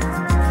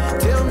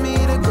 Tell me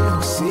to go,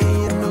 say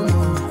it no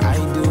more, I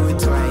do it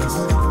twice.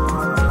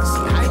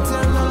 See, I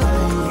tell no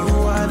lie, you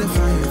are the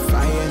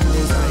fire and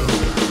desire.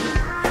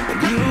 And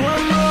you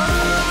are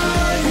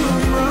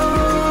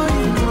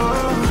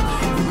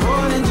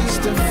more than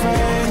just a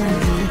friend,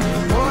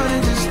 more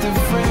than just a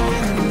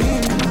friend to me.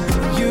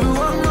 You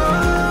are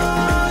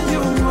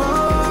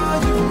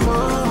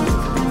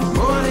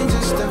more than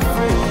just a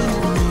friend,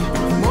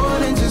 more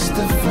than just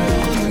a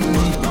friend to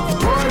me,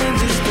 more than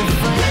just a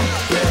friend.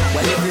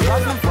 Well, if it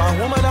wasn't for a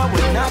woman, I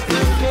would not be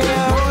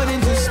here. More than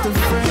just a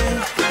friend.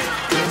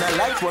 In a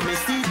life when me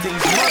see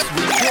things must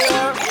be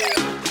clear.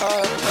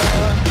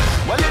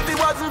 Well, if it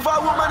wasn't for a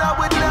woman, I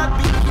would not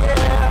be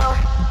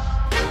here.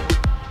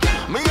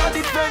 Me not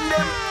defend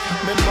them,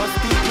 me must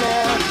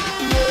declare.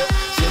 Yeah,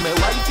 say my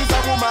wife is a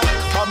woman,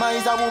 mama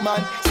is a woman,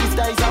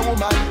 sister is a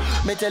woman.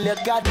 Me tell you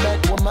God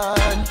met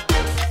woman,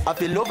 I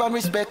feel love and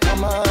respect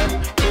woman.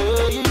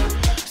 Hey,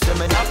 so So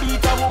me not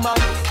beat a woman,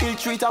 he'll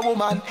treat a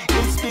woman,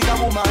 he'll speak a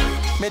woman.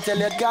 Me tell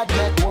you God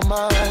make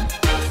woman,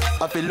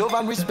 I feel love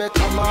and respect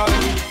a man.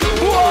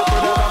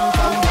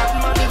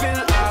 Godman will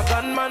a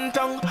gunman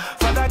tongue.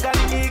 Father God,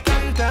 he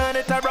can turn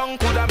it around.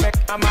 Coulda make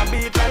a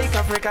beat like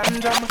African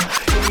drum.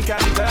 He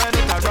can turn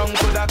it around.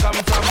 Coulda come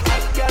from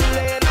hot girl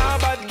lane or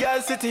bad girl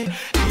city.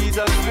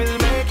 Jesus will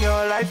make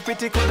your life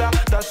pretty. Coulda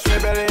dash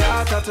rebel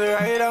heart at the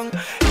right on.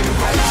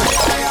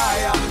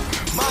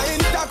 My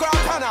Instagram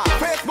Hannah,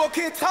 Facebook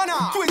it's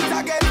Hannah,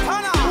 Twitter get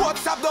Hannah,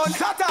 WhatsApp don't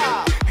shatter.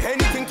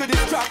 Anything to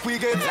distract we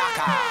get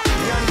lacquer.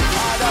 Me and the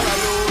Father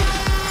alone.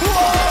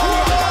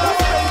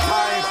 Whoa! Spend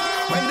time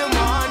when the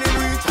morning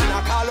reach and I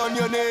call on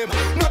your name.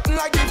 Nothing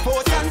like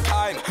devotion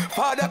time.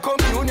 Father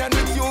communion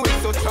with you is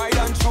so tried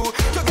and true.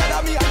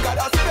 Together me and God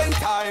I spend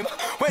time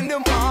when the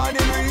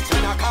morning reach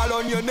and I call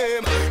on your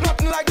name.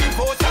 Nothing like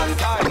devotion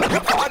time.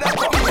 Father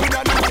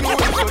communion with you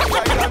is so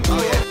tried and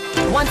true.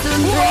 1, 2, 3,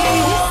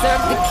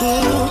 serve the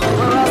King.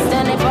 We're all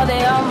standing for the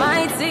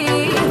Almighty.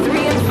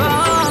 3 and 4,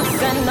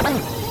 send on.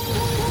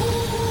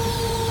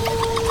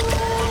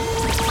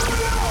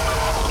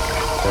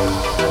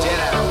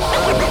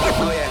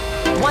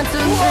 1, 2,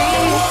 3,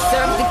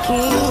 serve the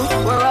King.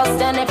 We're all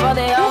standing for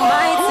the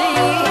Almighty.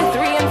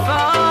 3 and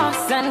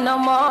 4, send no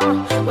more.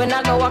 We're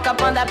not gonna walk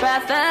up on that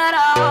path at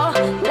all.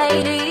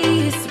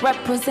 Ladies,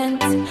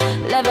 represent.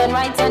 Living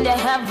right and you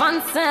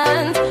heaven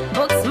sent.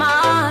 Book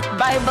smart,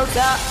 Bible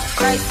talk.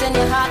 Christ in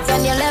your heart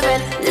and you're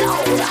living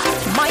loud.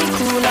 My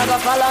crew never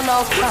follow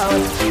no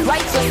crowd.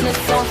 Righteousness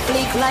don't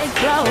fleek like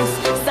clouds.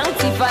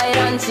 Sanctified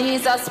and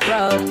Jesus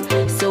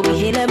proud. So we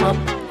hit him up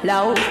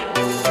loud.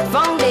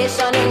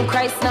 Foundation in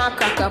Christ not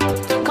crack up.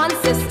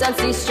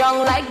 Consistency strong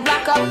like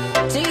black up.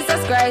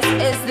 Jesus Christ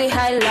is the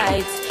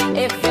highlight.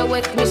 If you're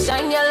with me,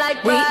 shine your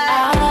light bright. We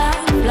are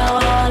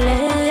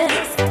flawless.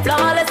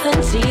 Flawless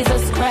in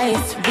Jesus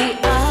Christ. We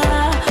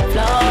are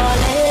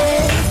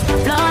flawless.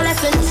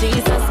 Flawless in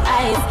Jesus'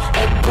 eyes.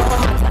 It don't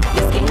matter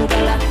your skin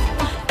color.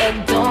 It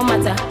don't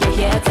matter your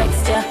hair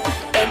texture.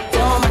 It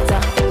don't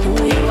matter who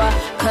you are.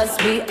 Cause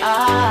we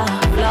are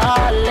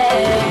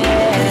flawless.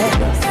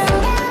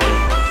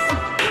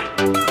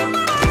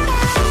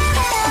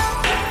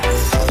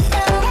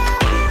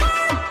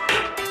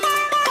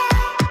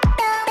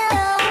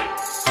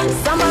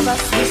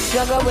 We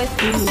struggle with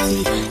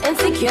beauty,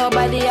 insecure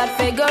by the odd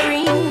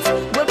figurines.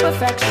 With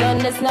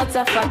perfection, it's not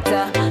a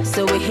factor,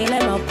 so we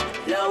healing up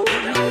low.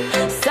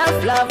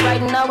 Self-love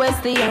right now is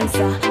the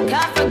answer.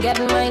 Can't forget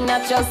my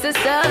natural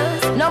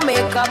sisters. No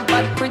makeup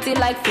but pretty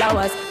like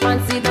flowers.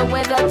 Fancy the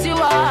way that you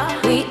are.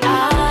 We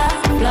are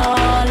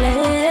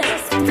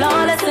flawless.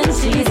 Flawless in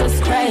Jesus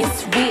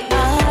Christ. We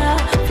are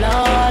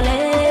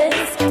flawless.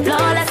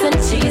 Flawless in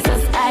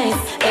Jesus' eyes.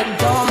 It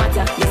don't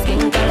matter your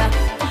skin color.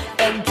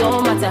 It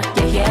don't matter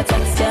your hair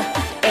texture.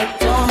 It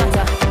don't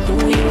matter who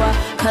you are.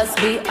 Cause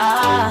we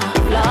are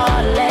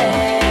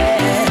flawless.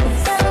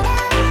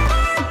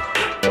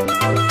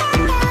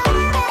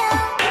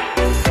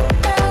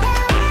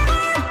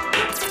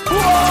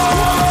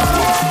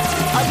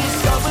 I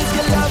discovered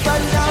your love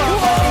and now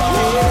I'm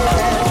addicted.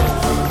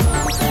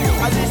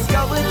 I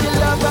discovered your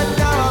love and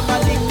now I'm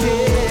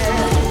addicted.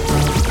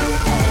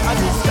 I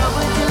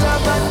discovered your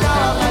love and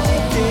now I'm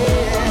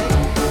addicted.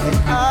 And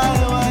I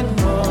want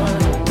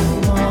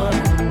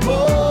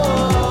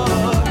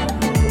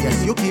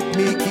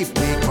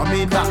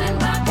coming back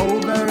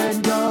over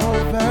and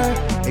over,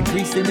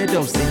 increasing the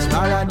dosage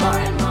more and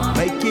more,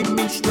 making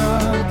me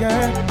stronger.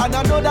 And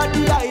I know that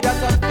the eye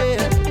that I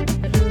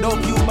feel, no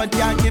human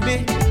can give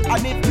me.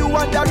 And if you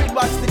wondering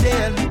what's the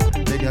deal,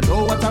 then you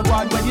know what I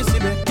want when you see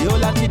me. The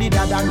whole of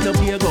Trinidad and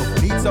Tobago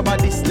need some of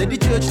this. Let the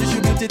church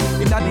distribute it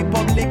in the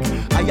public.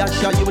 I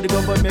assure you the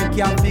government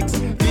can't fix.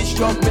 This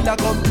job will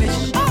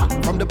accomplish.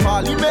 From the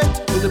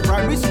parliament to the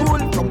primary school,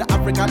 from the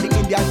African, the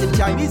Indian, the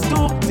Chinese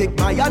too. Take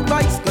my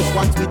advice, cause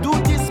once we do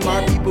this,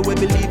 more people will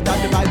believe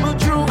that the Bible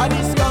true. I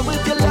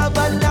discovered your love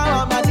and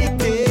now I'm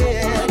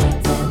addicted.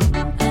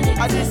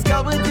 I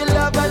discovered your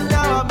love and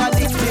now I'm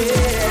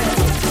addicted.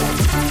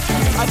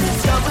 I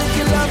discovered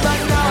your love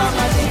and now I'm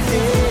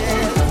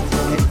addicted.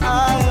 And I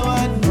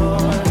want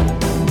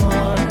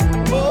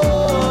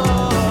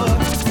more.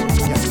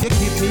 Yes, you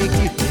keep me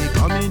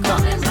coming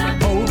back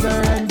over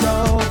and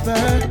over.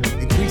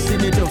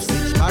 The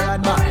dosage more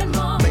and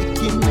more,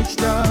 making me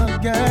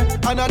stronger.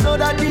 And I know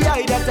that the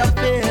eye that I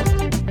feel,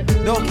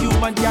 no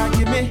human can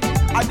give me.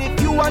 And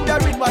if you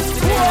wondering what's the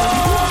deal, you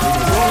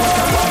know what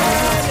I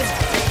want.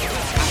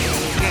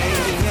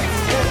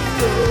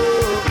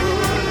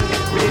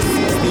 This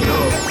is the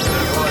love.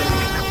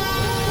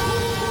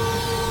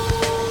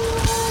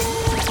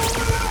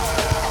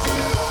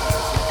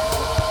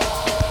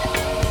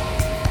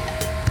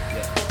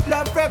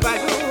 Love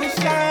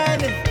revolution.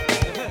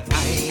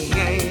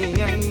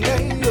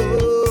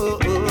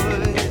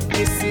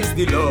 This is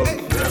the love.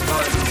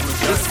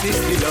 This is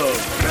the love.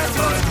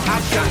 I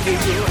shall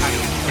give you.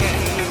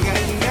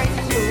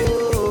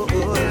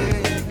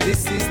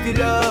 This is the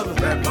love.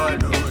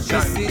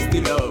 This is the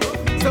love.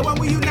 So when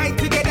we unite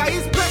together,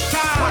 it's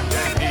better.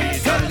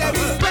 So let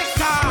us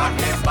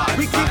better.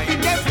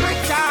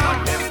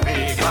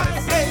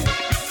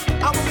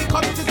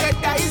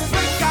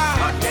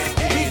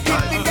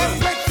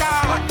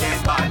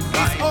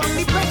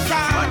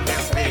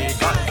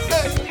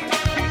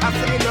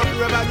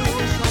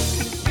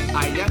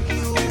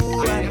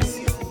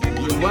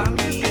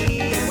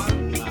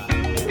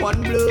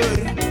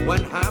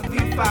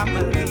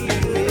 family.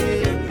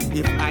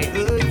 If I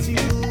hurt you,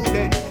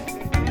 then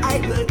I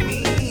hurt me.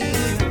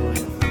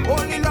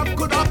 Only love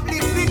could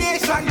uplift the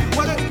nation.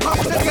 When it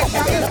comes together,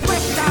 it's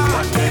pressure.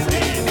 It's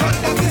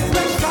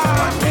pressure.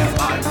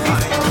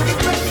 It's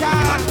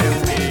pressure.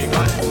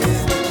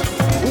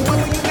 When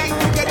we unite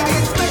together,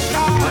 it's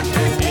pressure.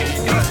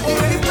 It's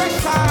only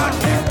pressure.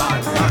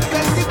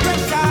 It's the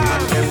pressure.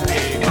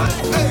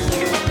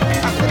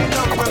 I feel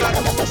love for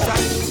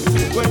revolution.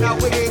 When I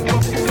wake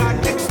up, God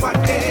next one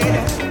day.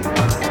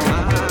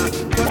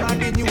 Turn on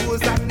the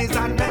news and it's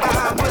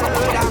another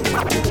murder.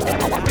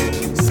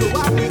 So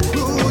I'm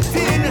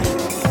recruiting,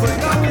 we're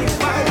not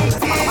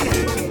fighting.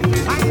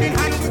 Hand in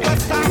hand we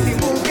just start the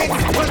movement.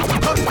 When we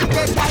come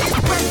together it's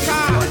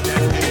pressure.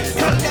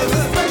 Tell them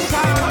it's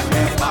pressure.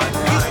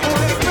 It's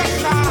only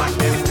pressure.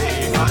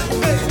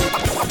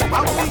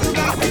 How we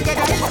unite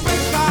together it's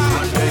pressure.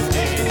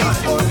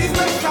 It's only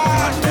pressure.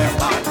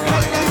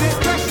 Tell them it's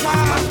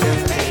pressure.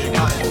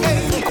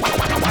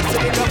 I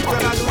say love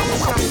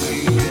revolution.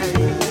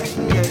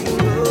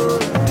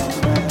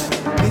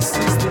 This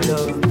is the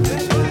love.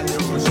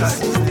 This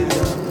is the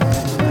love.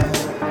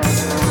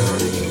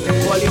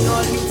 Calling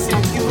all youths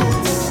and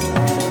youths.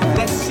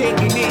 Let's shake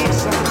the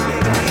nation.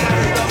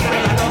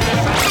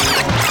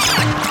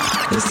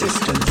 The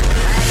system.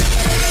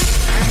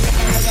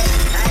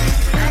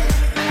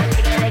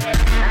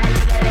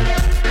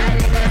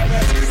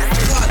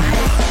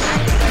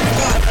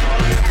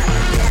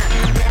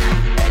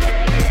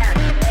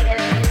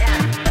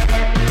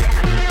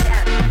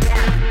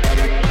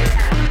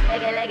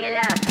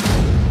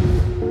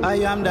 I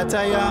am that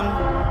I am.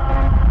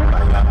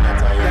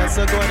 That's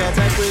a God that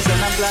I praise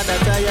and I'm glad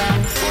that I am.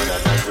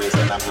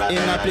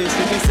 In a place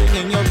we be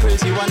singing your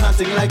praise, you are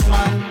nothing like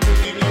man.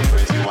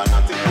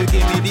 You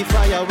give me the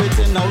fire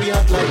within, now we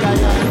act like I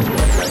am.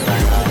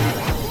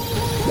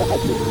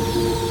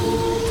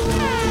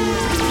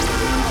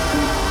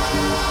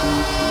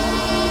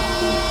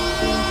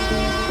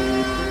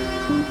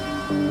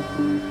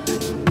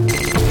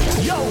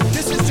 Yo,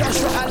 this is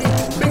Joshua Ali,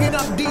 bringing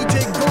up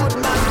DJ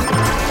Godman.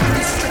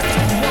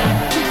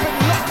 Keep it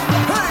locked.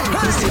 Hey,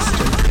 this is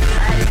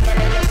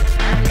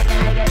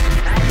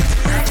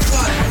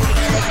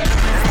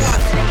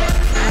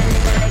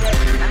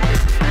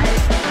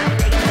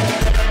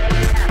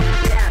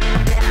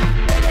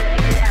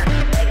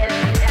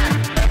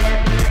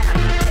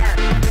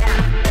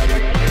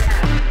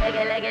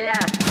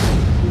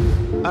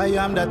I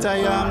am that I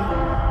am.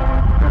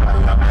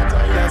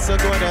 That's a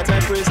God that I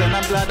praise and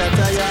I'm glad that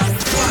I am.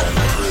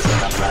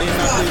 In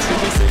a place we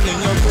be singing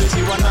your praise,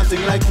 you are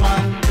nothing like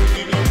man.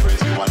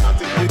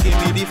 You give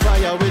me the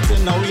fire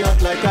within, now we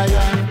act like I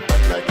am.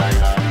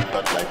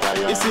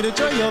 You see the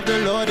joy of the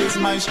Lord is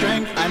my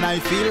strength, and I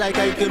feel like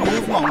I can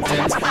move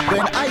mountains.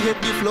 When I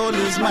hit the floor,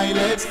 lose my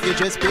legs, you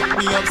just pick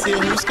me up, say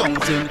who's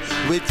counting.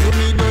 With you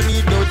me don't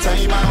need no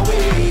time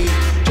away.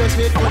 Just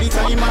wait for the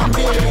time and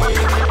day.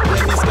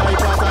 When the sky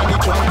part and the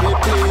trumpet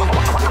play,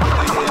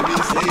 you hear me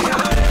say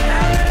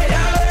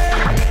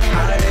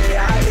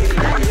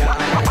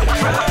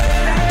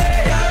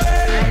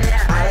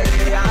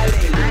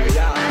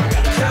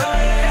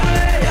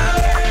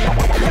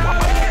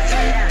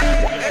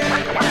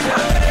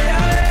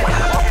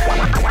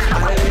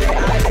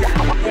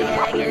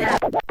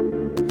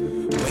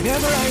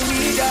whenever I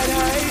need that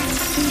high,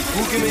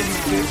 who give me the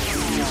flip?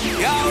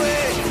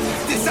 Yahweh,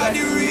 this are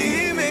the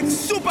remix,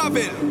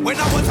 Superville. When I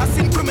was a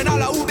sin criminal,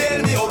 who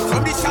bail me out?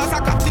 From the shots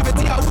of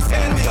captivity, who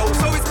sell me out?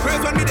 So it's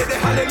praise when me did the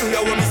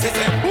hallelujah when me say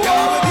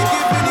Yahweh, we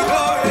give me the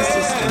glory.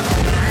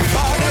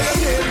 Father, you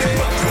name me.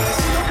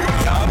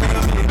 Yahweh,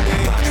 you name me.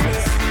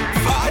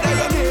 Father,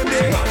 you name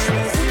me.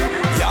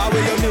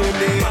 Yahweh, you name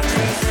me.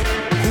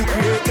 Who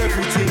create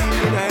everything and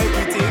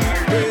everything?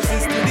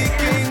 Praises to the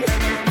King.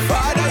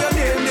 Father, you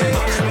name me.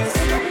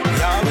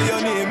 Yahweh, you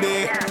name me.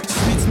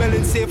 Sweet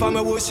smelling safe and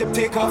my worship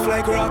take off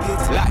like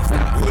rockets.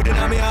 Lifestyle, holding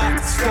on me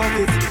heart, stop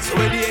it. So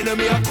when the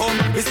enemy a come,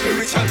 his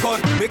spiritual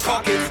gun, me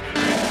cock it.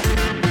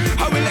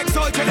 I will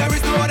exalt you, there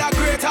is no other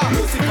greater.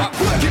 Lucifer,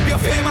 keep your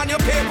fame and your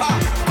paper.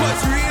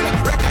 What's real,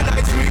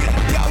 recognize real.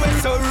 Yahweh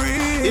so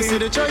real. You see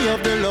the joy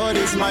of the Lord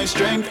is my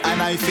strength,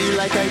 and I feel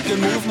like I can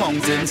move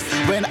mountains.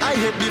 When I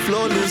hit the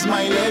floor, lose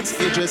my legs,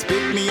 you just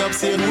pick me up,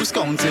 saying who's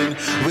counting.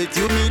 With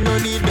you me no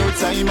need no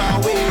time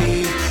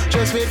away.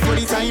 Just wait for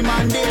the time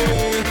and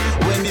day.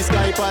 When the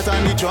sky part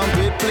and the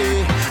trumpet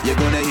play, you're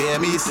gonna hear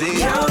me say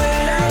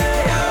Yahweh,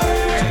 Yahweh,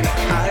 Yahweh,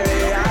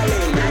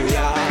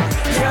 hallelujah.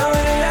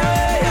 Yahweh,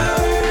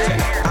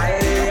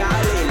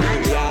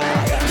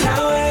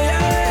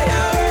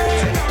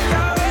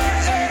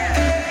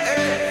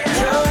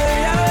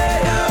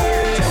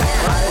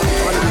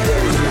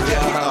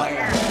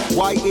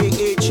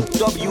 YAH,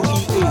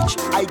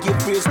 WEH. I give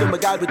praise to my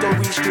God without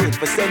restraint.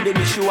 For sending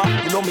Yeshua,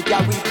 you know me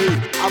can't repay.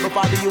 I'm a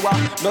father you are,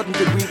 nothing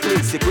could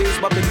replace. The grace,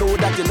 but me know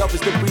that your love is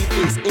the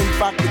preface. In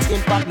fact, it's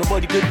impact,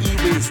 nobody could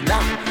erase.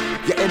 Now,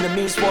 your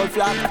enemies fall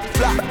flat,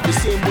 flat. The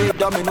same way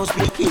dominoes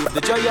behave.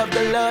 The joy of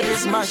the Lord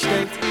is my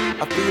strength.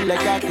 I feel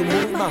like I can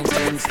move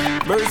mountains.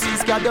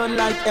 Mercies God done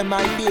like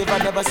MIP. If I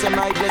never say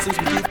my blessings,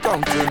 we keep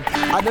counting.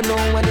 I don't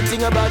know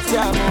anything about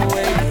time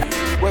away.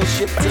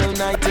 Worship till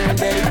night and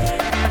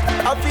day.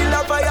 I feel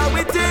a fire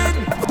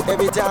within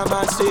every time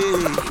I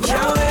say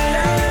Yahweh.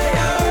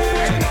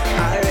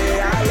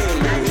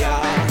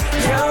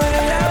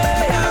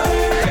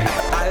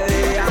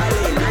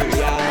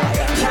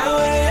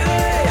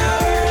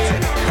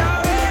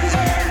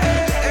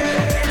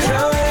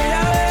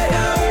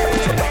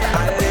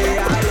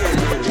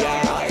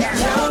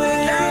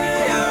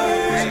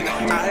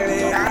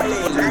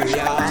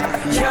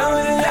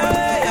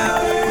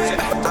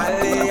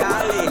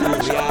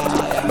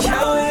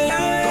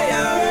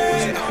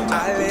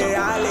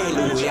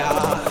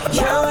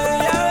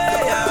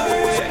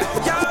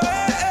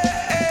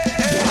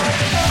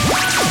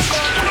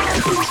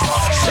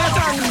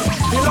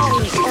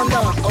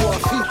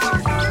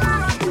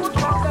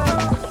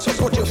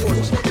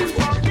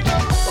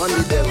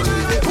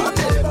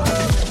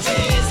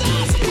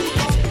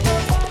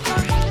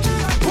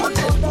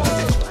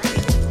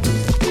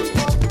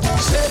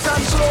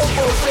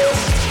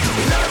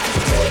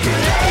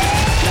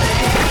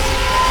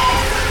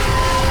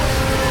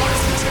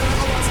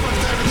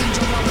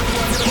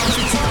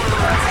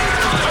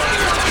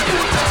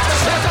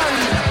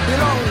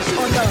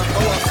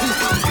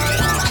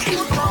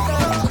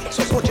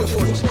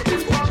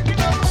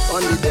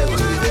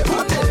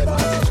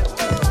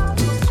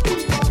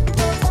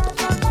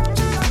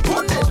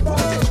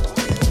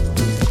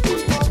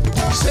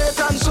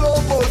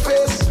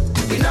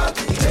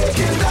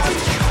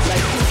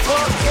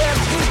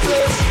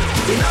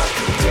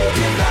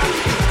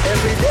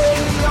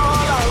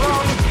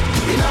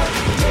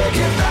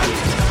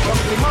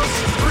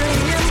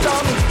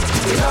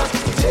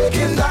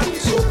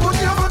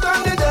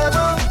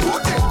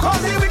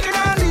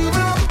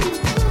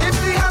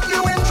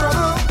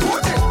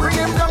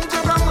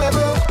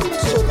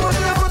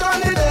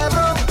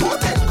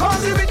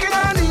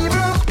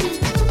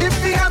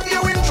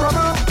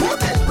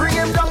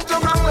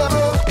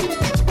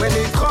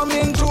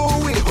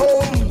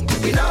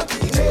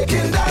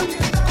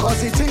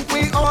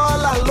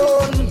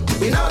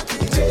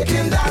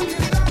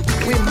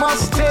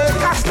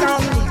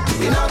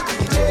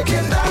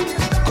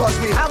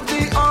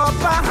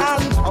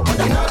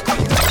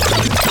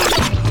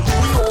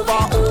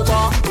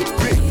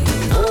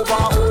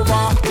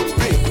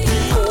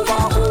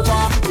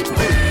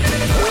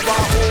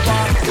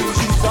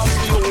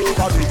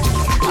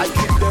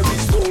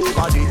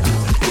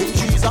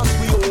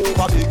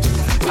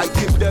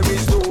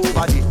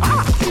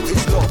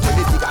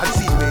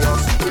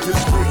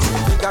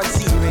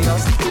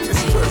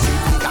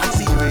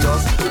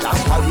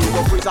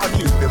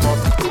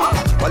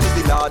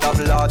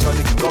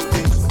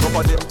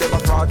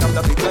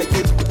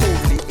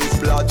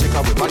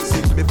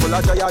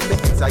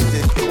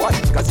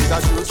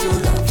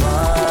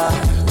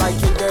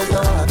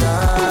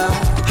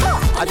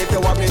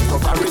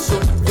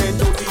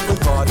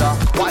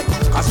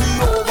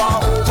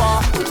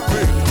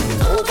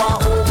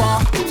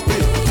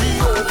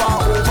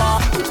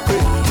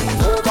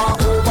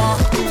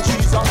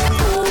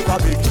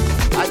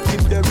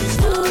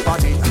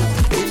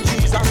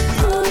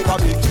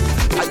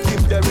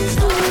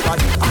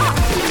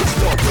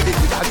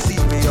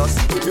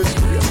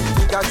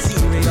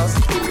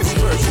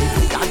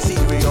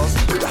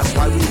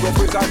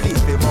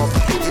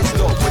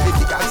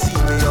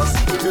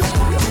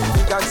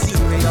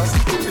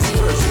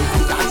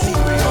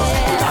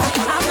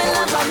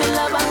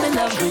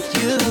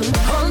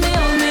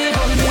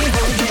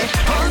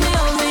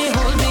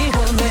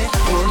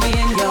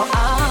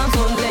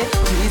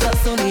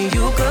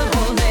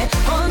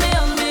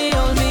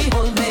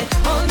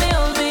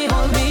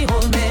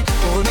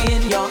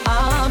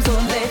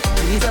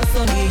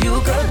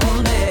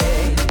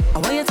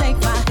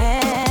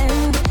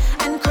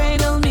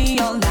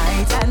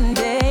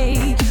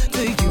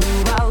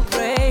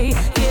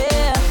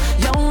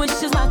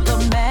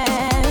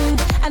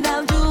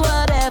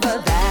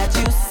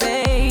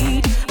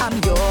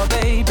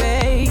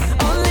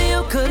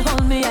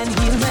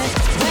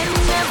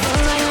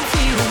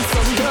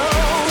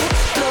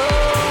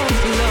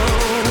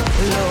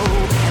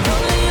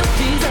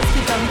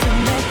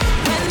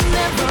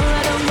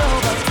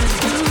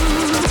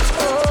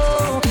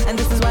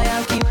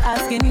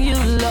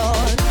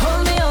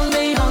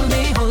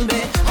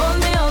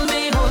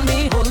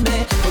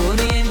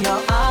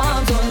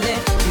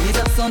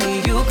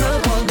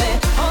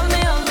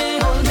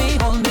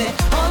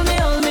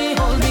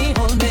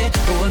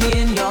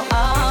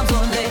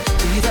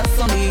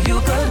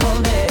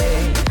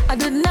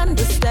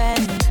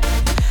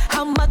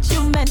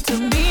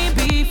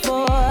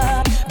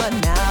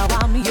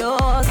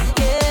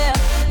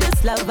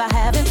 love I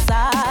have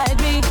inside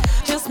me.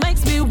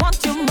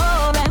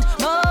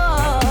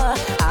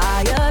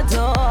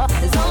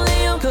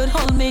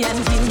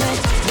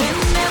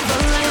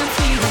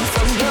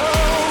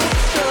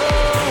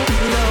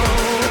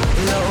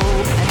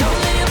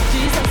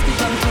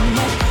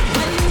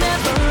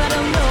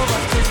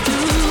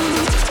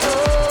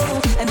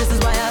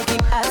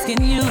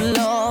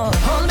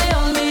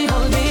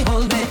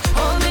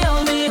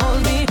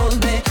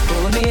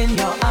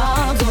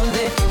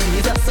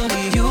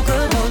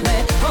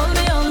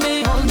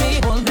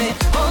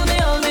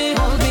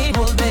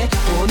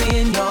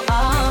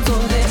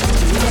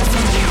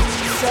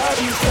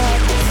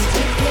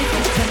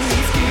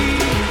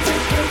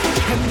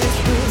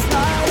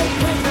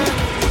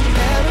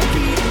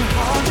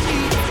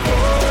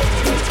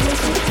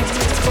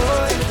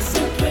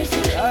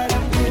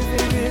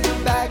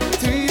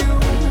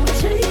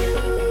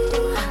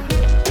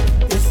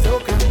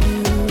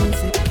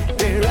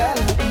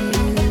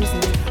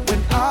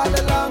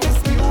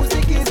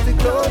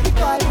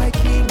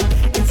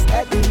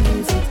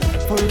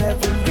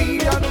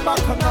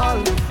 and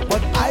all,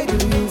 but I do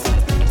use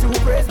it to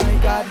praise my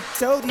God.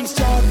 So these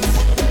charms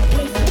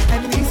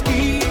and these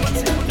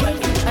beats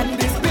and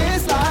this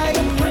bass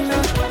line,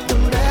 the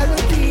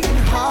melody and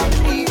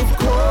harmony of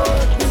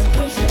chords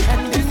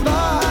and this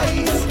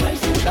voice,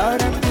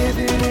 Lord, I'm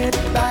giving it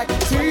back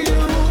to you.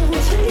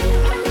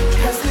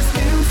 Cause this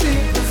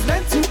music is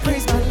meant to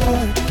praise my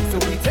Lord. So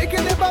we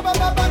taking it ba ba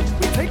ba ba,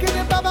 we taking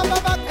it ba ba ba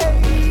ba, hey.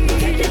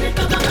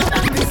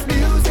 This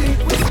music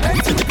was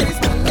meant to praise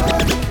my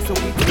Lord. So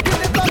we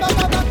taking it ba ba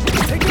ba ba, we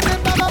taking it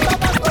ba ba ba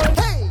ba,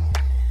 hey.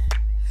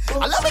 I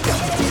love it.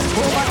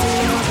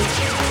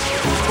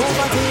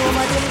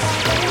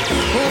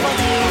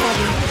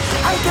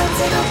 I can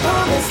see the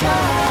promised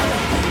land.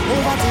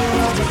 Hey,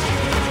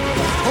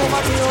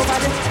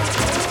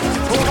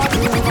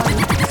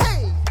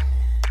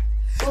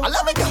 I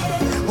love it.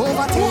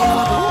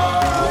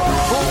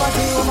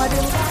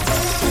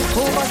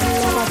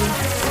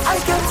 I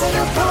can see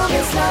the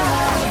promised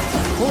land.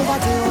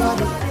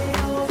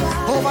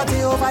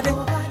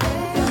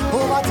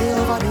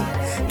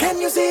 Can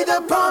you see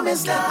the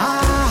promised land?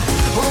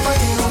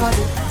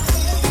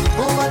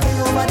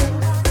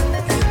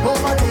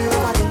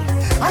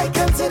 I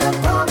can see the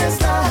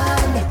promised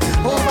land.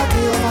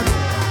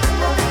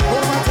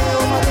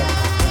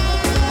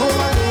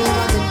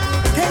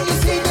 Can you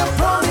see the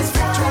promised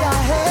victory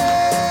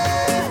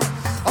ahead?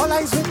 All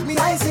eyes with me,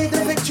 I see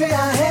the victory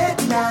ahead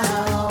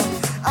now.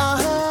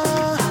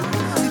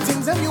 The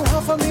things that you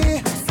have for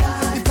me,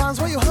 the plans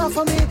what you have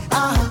for me,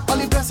 all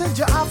the blessings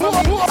you have for me,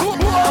 I'm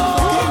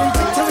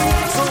victory.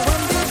 So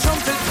when the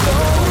trumpet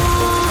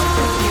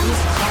blows,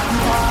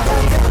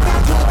 take me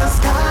to the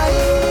sky.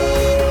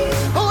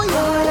 Oh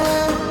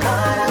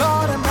yeah,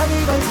 Lord, I'm ready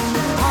for you.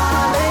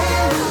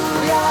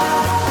 Hallelujah,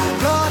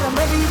 Lord, I'm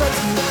ready for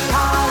you.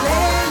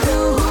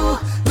 Hallelujah,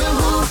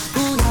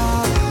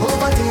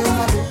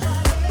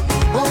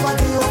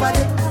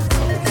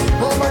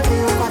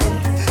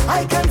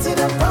 I can see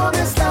the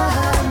promised land.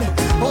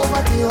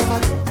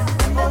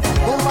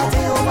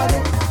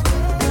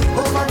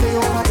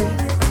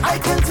 I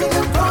can see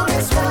the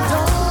promised land.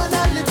 On a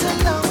little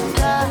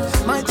longer,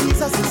 my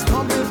Jesus is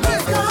coming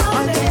back.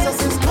 My Jesus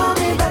is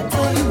coming back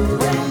for you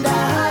and I.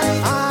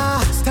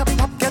 Step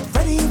up, get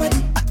ready,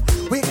 ready.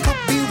 Wake up,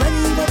 be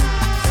ready, ready.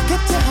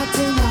 Get your heart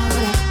in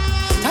order.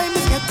 Time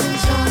is getting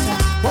shorter.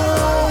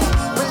 Whoa,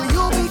 will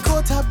you be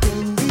caught up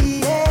in the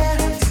air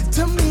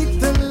to meet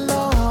the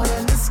Lord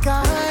in the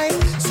sky?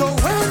 So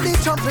when the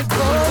trumpet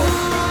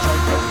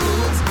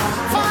goes,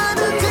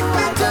 Father, take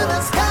me to the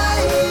sky.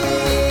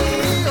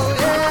 Oh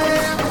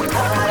yeah,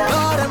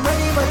 Lord, I'm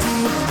ready for you.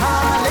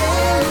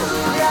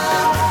 Hallelujah,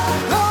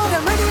 Lord,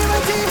 I'm ready for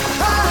you.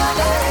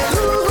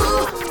 Hallelujah,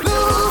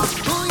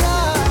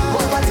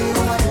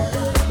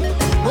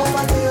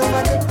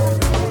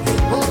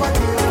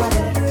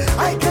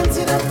 I can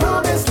see the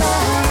promised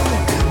land.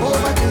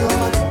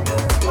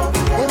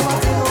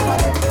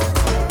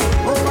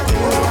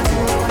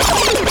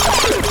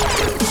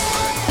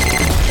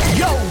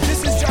 Yo, this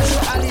is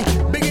Joshua Ali,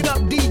 bigging up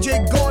DJ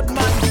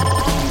Godman.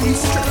 He's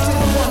straight to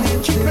the money,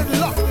 keep it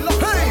locked.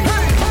 Hey,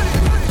 hey, hey.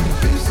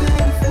 You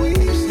said if we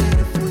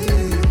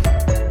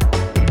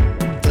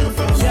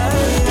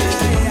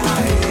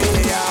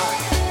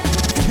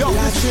Yo,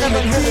 this is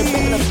Evan Henry,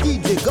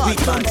 DJ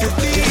Godman, the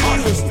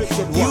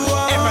unrestricted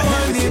one. Evan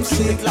Henry,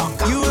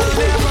 you will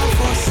never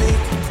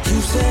forsake. You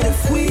said if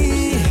we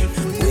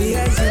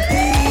as a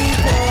people.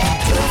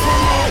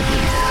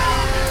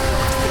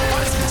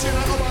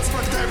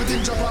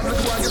 Everything jump on the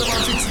door and get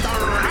about fix it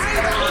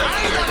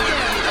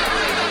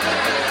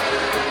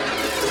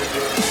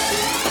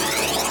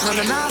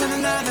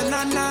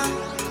na.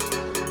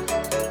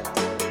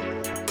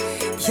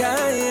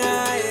 Yeah.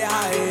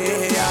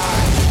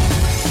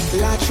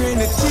 La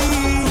Trinity,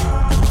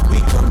 we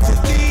come to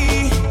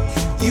thee.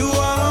 You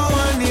are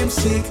our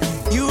namesake.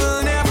 You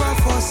will never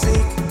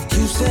forsake.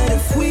 You said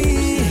if we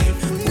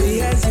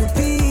as your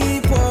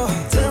people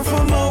turn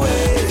from our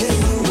ways,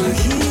 you will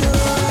heal.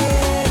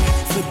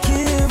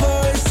 Forgive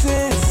our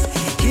sins,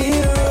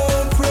 hear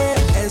our prayer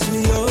as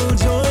we all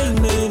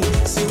join in.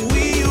 So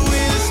we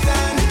will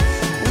stand,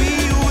 we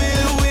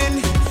will win,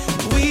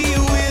 we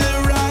will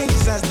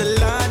rise as the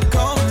Lord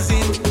comes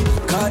in.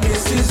 'Cause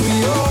this is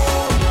we all.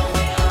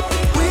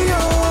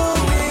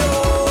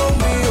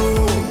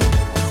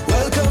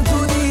 Welcome to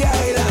the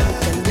island,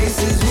 and this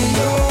is we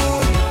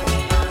all.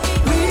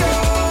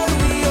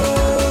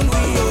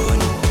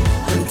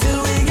 Until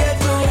we get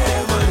to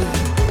heaven.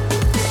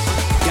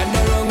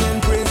 Gather round and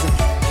praise him.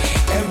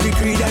 Every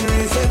creed and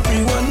race,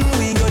 everyone,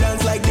 we go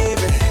dance like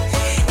David.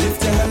 Lift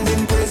your hand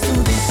in praise to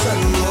the sun.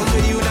 How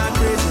could you not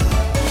praise him?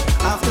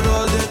 After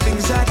all the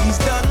things that he's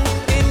done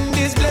in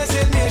this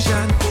blessed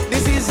nation.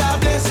 This is our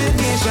blessed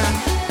nation.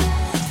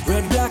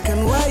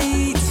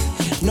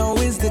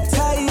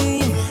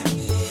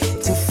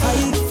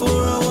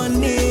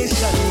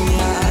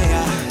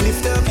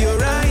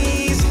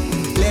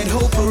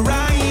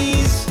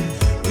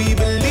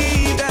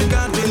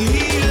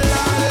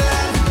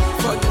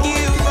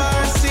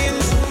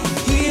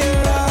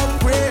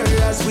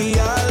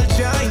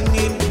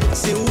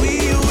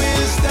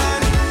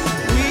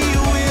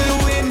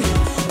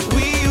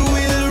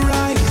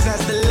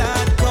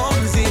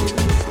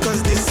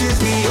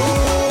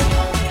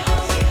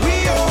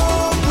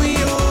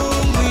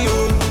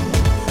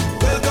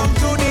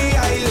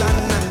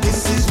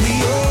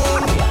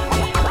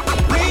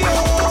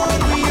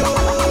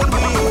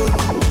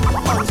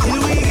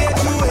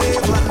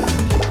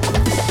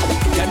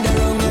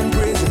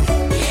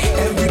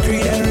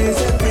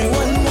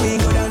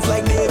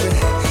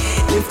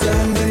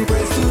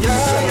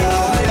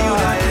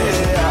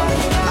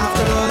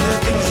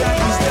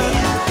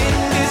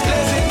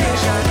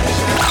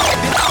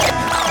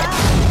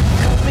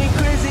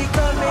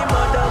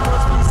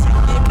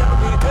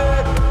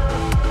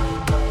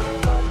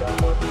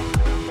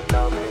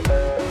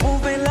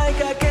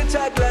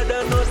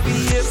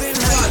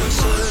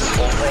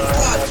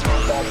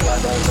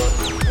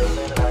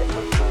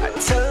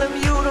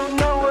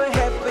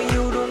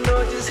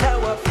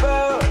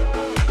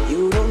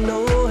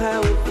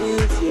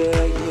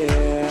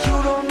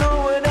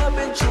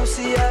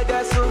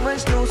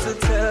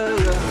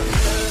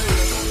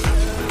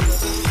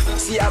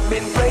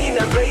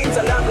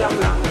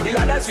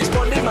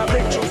 did my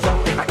breakthrough from?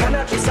 I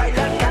cannot be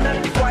silent,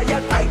 cannot be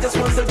quiet. I just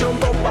want to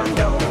jump up and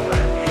down.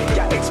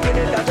 Yeah, explain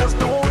it, I just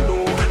don't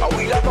know.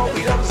 We love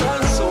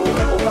and so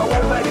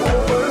overwhelmed by the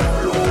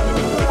overflow.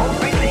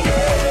 Up in the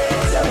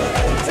air,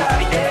 enter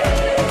the air,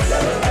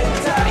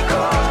 enter the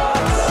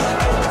cause,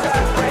 enter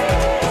the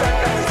praise, and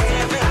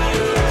thanksgiving.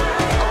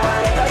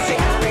 Let us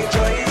sing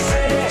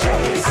rejoicing,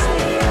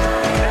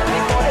 and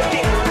before the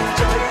King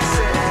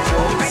rejoicing.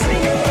 Up in the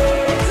air,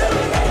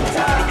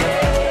 enter the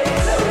air,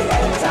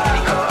 enter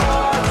the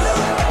cause,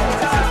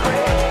 enter the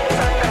praise,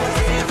 and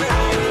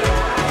thanksgiving.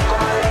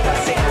 Let us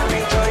sing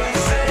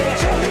rejoicing,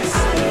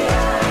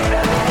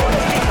 and before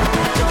the King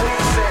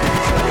rejoicing.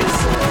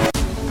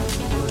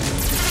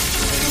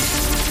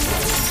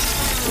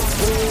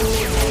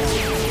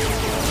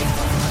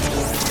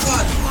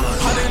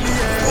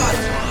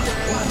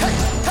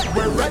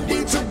 We're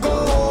ready to go.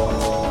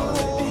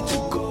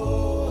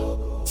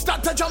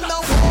 Start to jump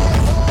now.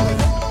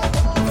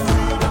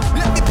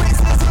 Let the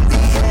praises in the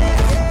air.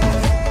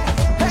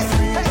 Hey,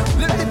 hey,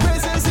 let the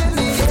praises in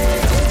the air.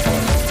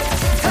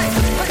 Hey,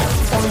 hey,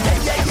 oh yeah,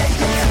 yeah, yeah,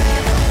 yeah.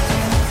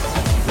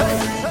 Hey,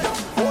 hey,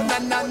 oh na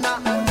na na.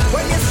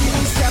 When you see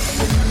me step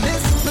in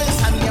this place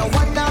and you're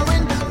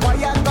wondering why I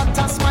got a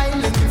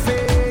smiling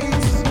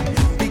face,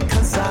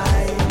 because I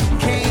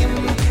came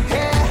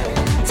here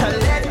to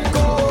let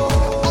go.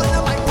 All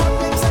of my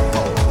problems let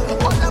go.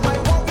 All of my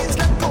worries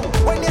let go.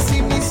 When you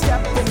see me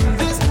step in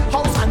this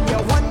house and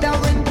you're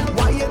wondering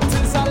why it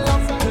is I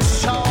love to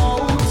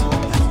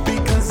shout,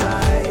 because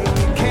I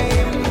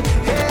came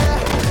here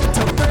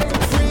to break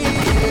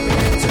free.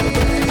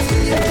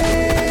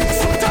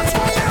 So that's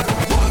why I'm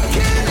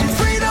walking in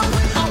freedom.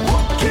 I'm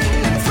walking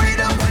in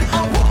freedom.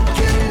 I'm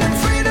walking in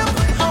freedom.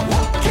 I'm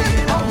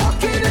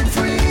walking in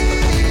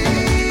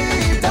freedom.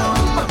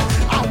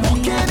 I'm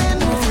walking in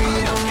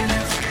freedom.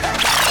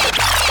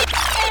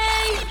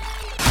 Hey,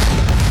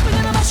 we're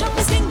gonna mash up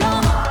his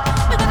kingdom.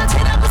 We're gonna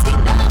tear down his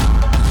kingdom.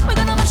 We're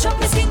gonna mash up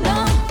his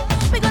kingdom.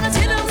 We're gonna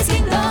tear down his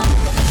kingdom.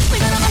 We're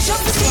gonna mash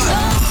up his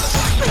kingdom.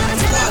 We're gonna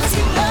tear down his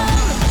kingdom.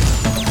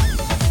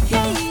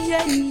 Yeah,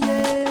 yeah,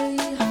 yeah.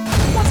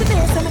 What's the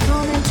best and I'm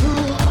coming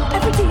through?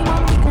 Every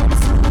demon we gonna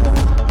sue.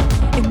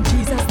 In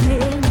Jesus'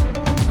 name,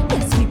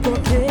 yes we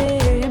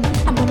proclaim.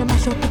 I'm gonna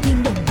mash up the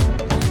kingdom.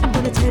 I'm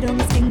gonna tear down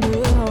his kingdom.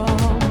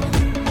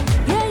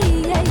 Yeah,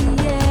 yeah,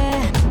 yeah.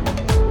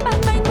 Bad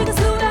mind, we can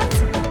slew that.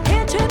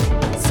 Hatred,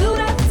 slew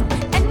that.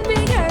 Envy,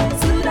 yeah,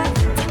 slew that.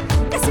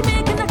 Yes, you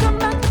making a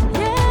comeback.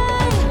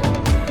 Yeah,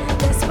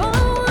 there's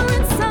power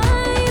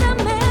inside of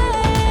me.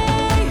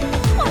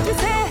 What you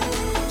say?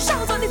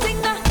 Shout on the thing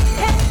now.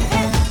 Hey,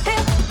 hey, hey,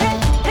 hey,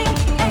 hey,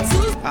 hey,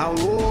 Zeus. I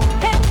will.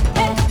 Hey,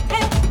 hey,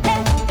 hey,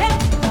 hey, hey.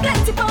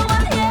 Plenty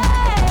power, yeah.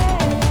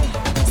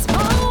 There's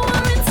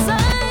power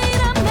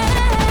inside of me.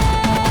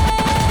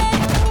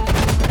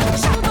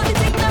 Shout on the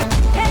thing now.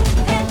 Hey,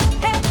 hey,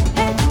 hey,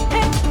 hey,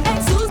 hey, hey,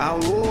 Zeus. I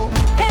will.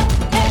 Hey,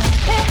 hey,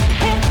 hey,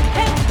 hey,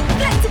 hey.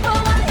 Plenty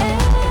power, yeah.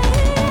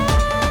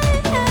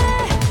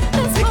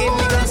 There's Taking me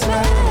power God's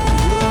way.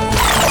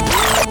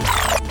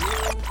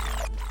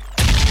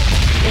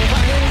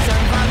 Over hills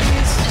and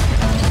valleys,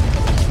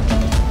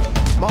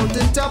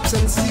 mountain tops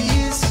and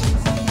seas.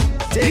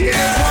 Taking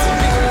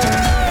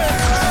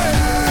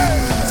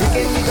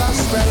the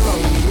gospel on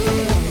you.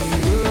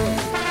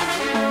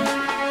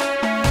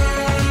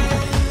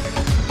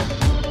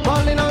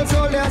 Calling all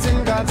soldiers in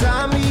God's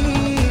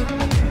army.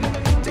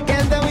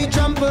 Together we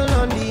trample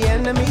on the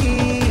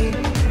enemy.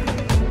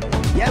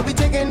 Yeah, we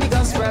taking the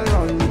gospel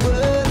on the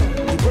world,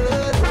 the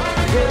world,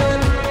 the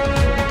world.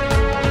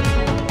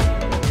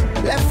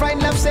 Left, right,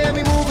 left, say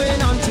we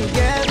moving on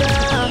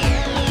together.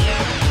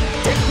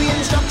 Take the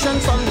instruction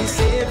from the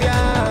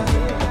Savior.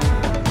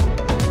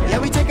 Yeah,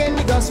 we taking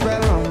the gospel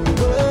on the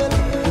world,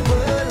 the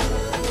world.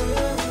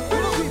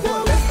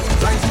 Left,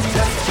 right,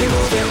 left, we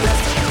moving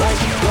left, right,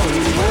 round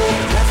the world.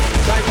 Left,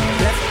 right,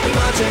 left, we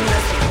marching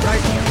left,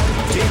 right,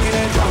 taking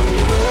it round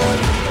the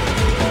world.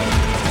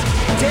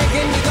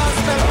 Taking the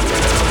gospel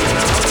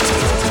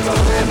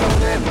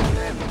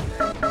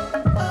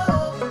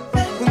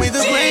with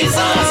the grace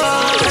of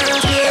God.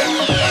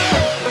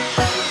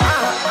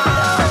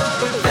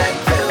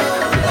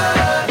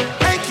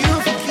 Thank you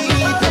for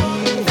keeping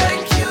me.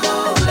 Thank you,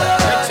 Lord.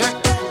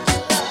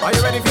 Are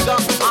you ready for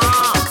that?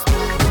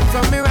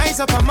 From me rise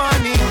up a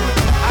morning,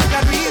 I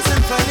got reason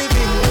for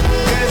living.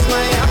 There's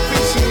my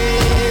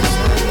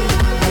appreciation.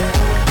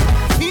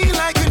 Feel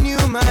like a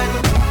new man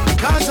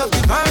because of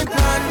divine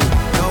plan.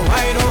 No,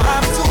 I don't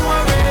have to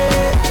worry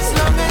as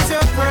long as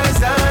your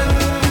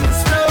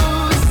presence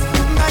flows.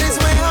 That is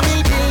why I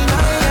will build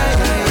my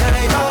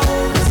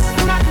house.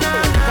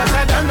 Cause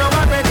I don't know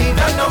already,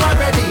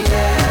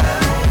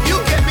 yeah.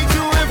 You get me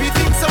through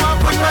everything, so I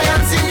put my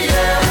hands in the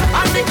air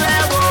and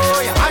declare,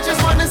 boy, I just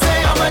wanna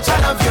say how much I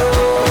love you.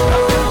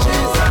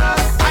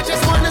 I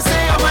just wanna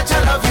say how much I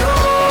love you.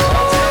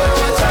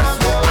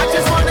 I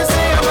just wanna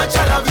say how much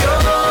I love you.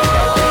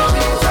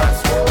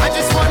 I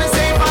just wanna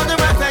say, Father,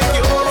 I thank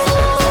you.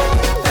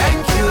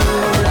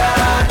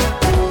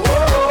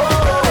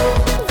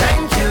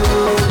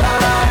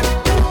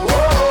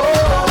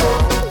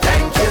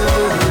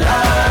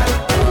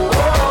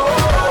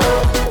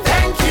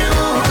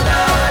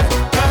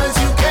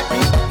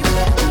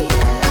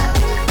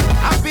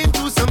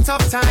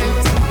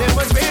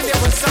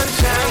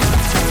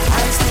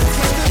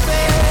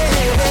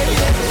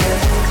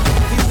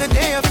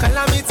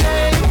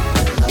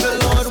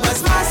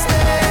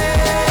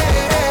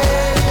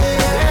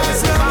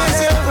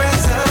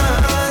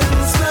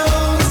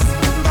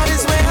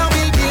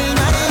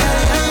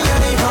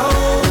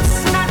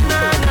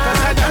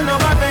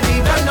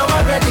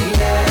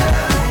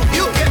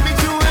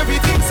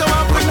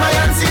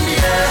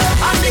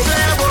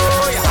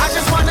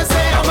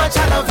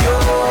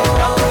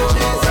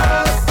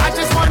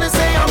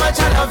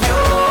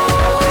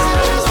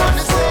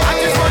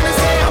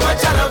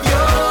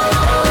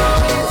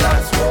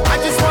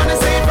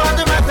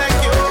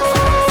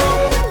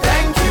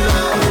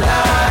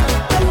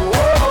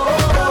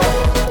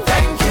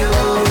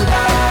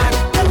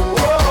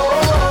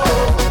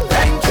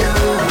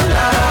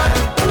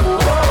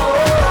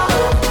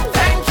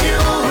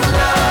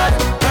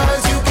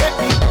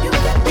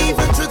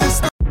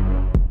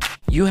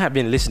 You have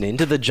been listening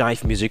to The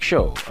Jive Music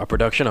Show, a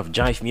production of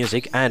Jive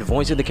Music and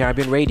Voice of the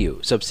Caribbean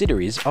Radio,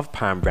 subsidiaries of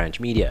Palm Branch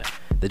Media.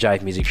 The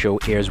Jive Music Show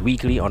airs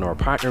weekly on our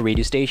partner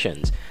radio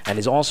stations and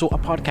is also a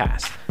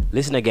podcast.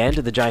 Listen again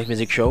to The Jive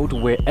Music Show to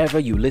wherever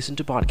you listen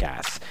to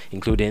podcasts,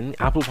 including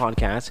Apple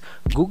Podcasts,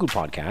 Google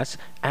Podcasts,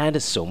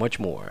 and so much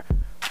more.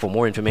 For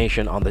more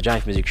information on The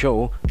Jive Music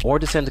Show or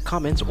to send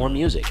comments or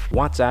music,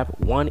 WhatsApp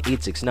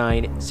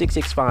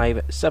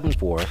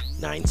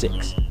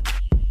 1-869-665-7496.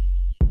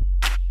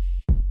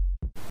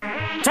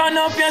 Turn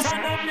up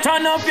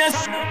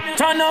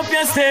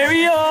your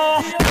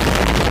stereo.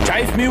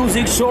 Jive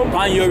Music Show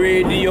on your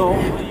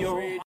radio.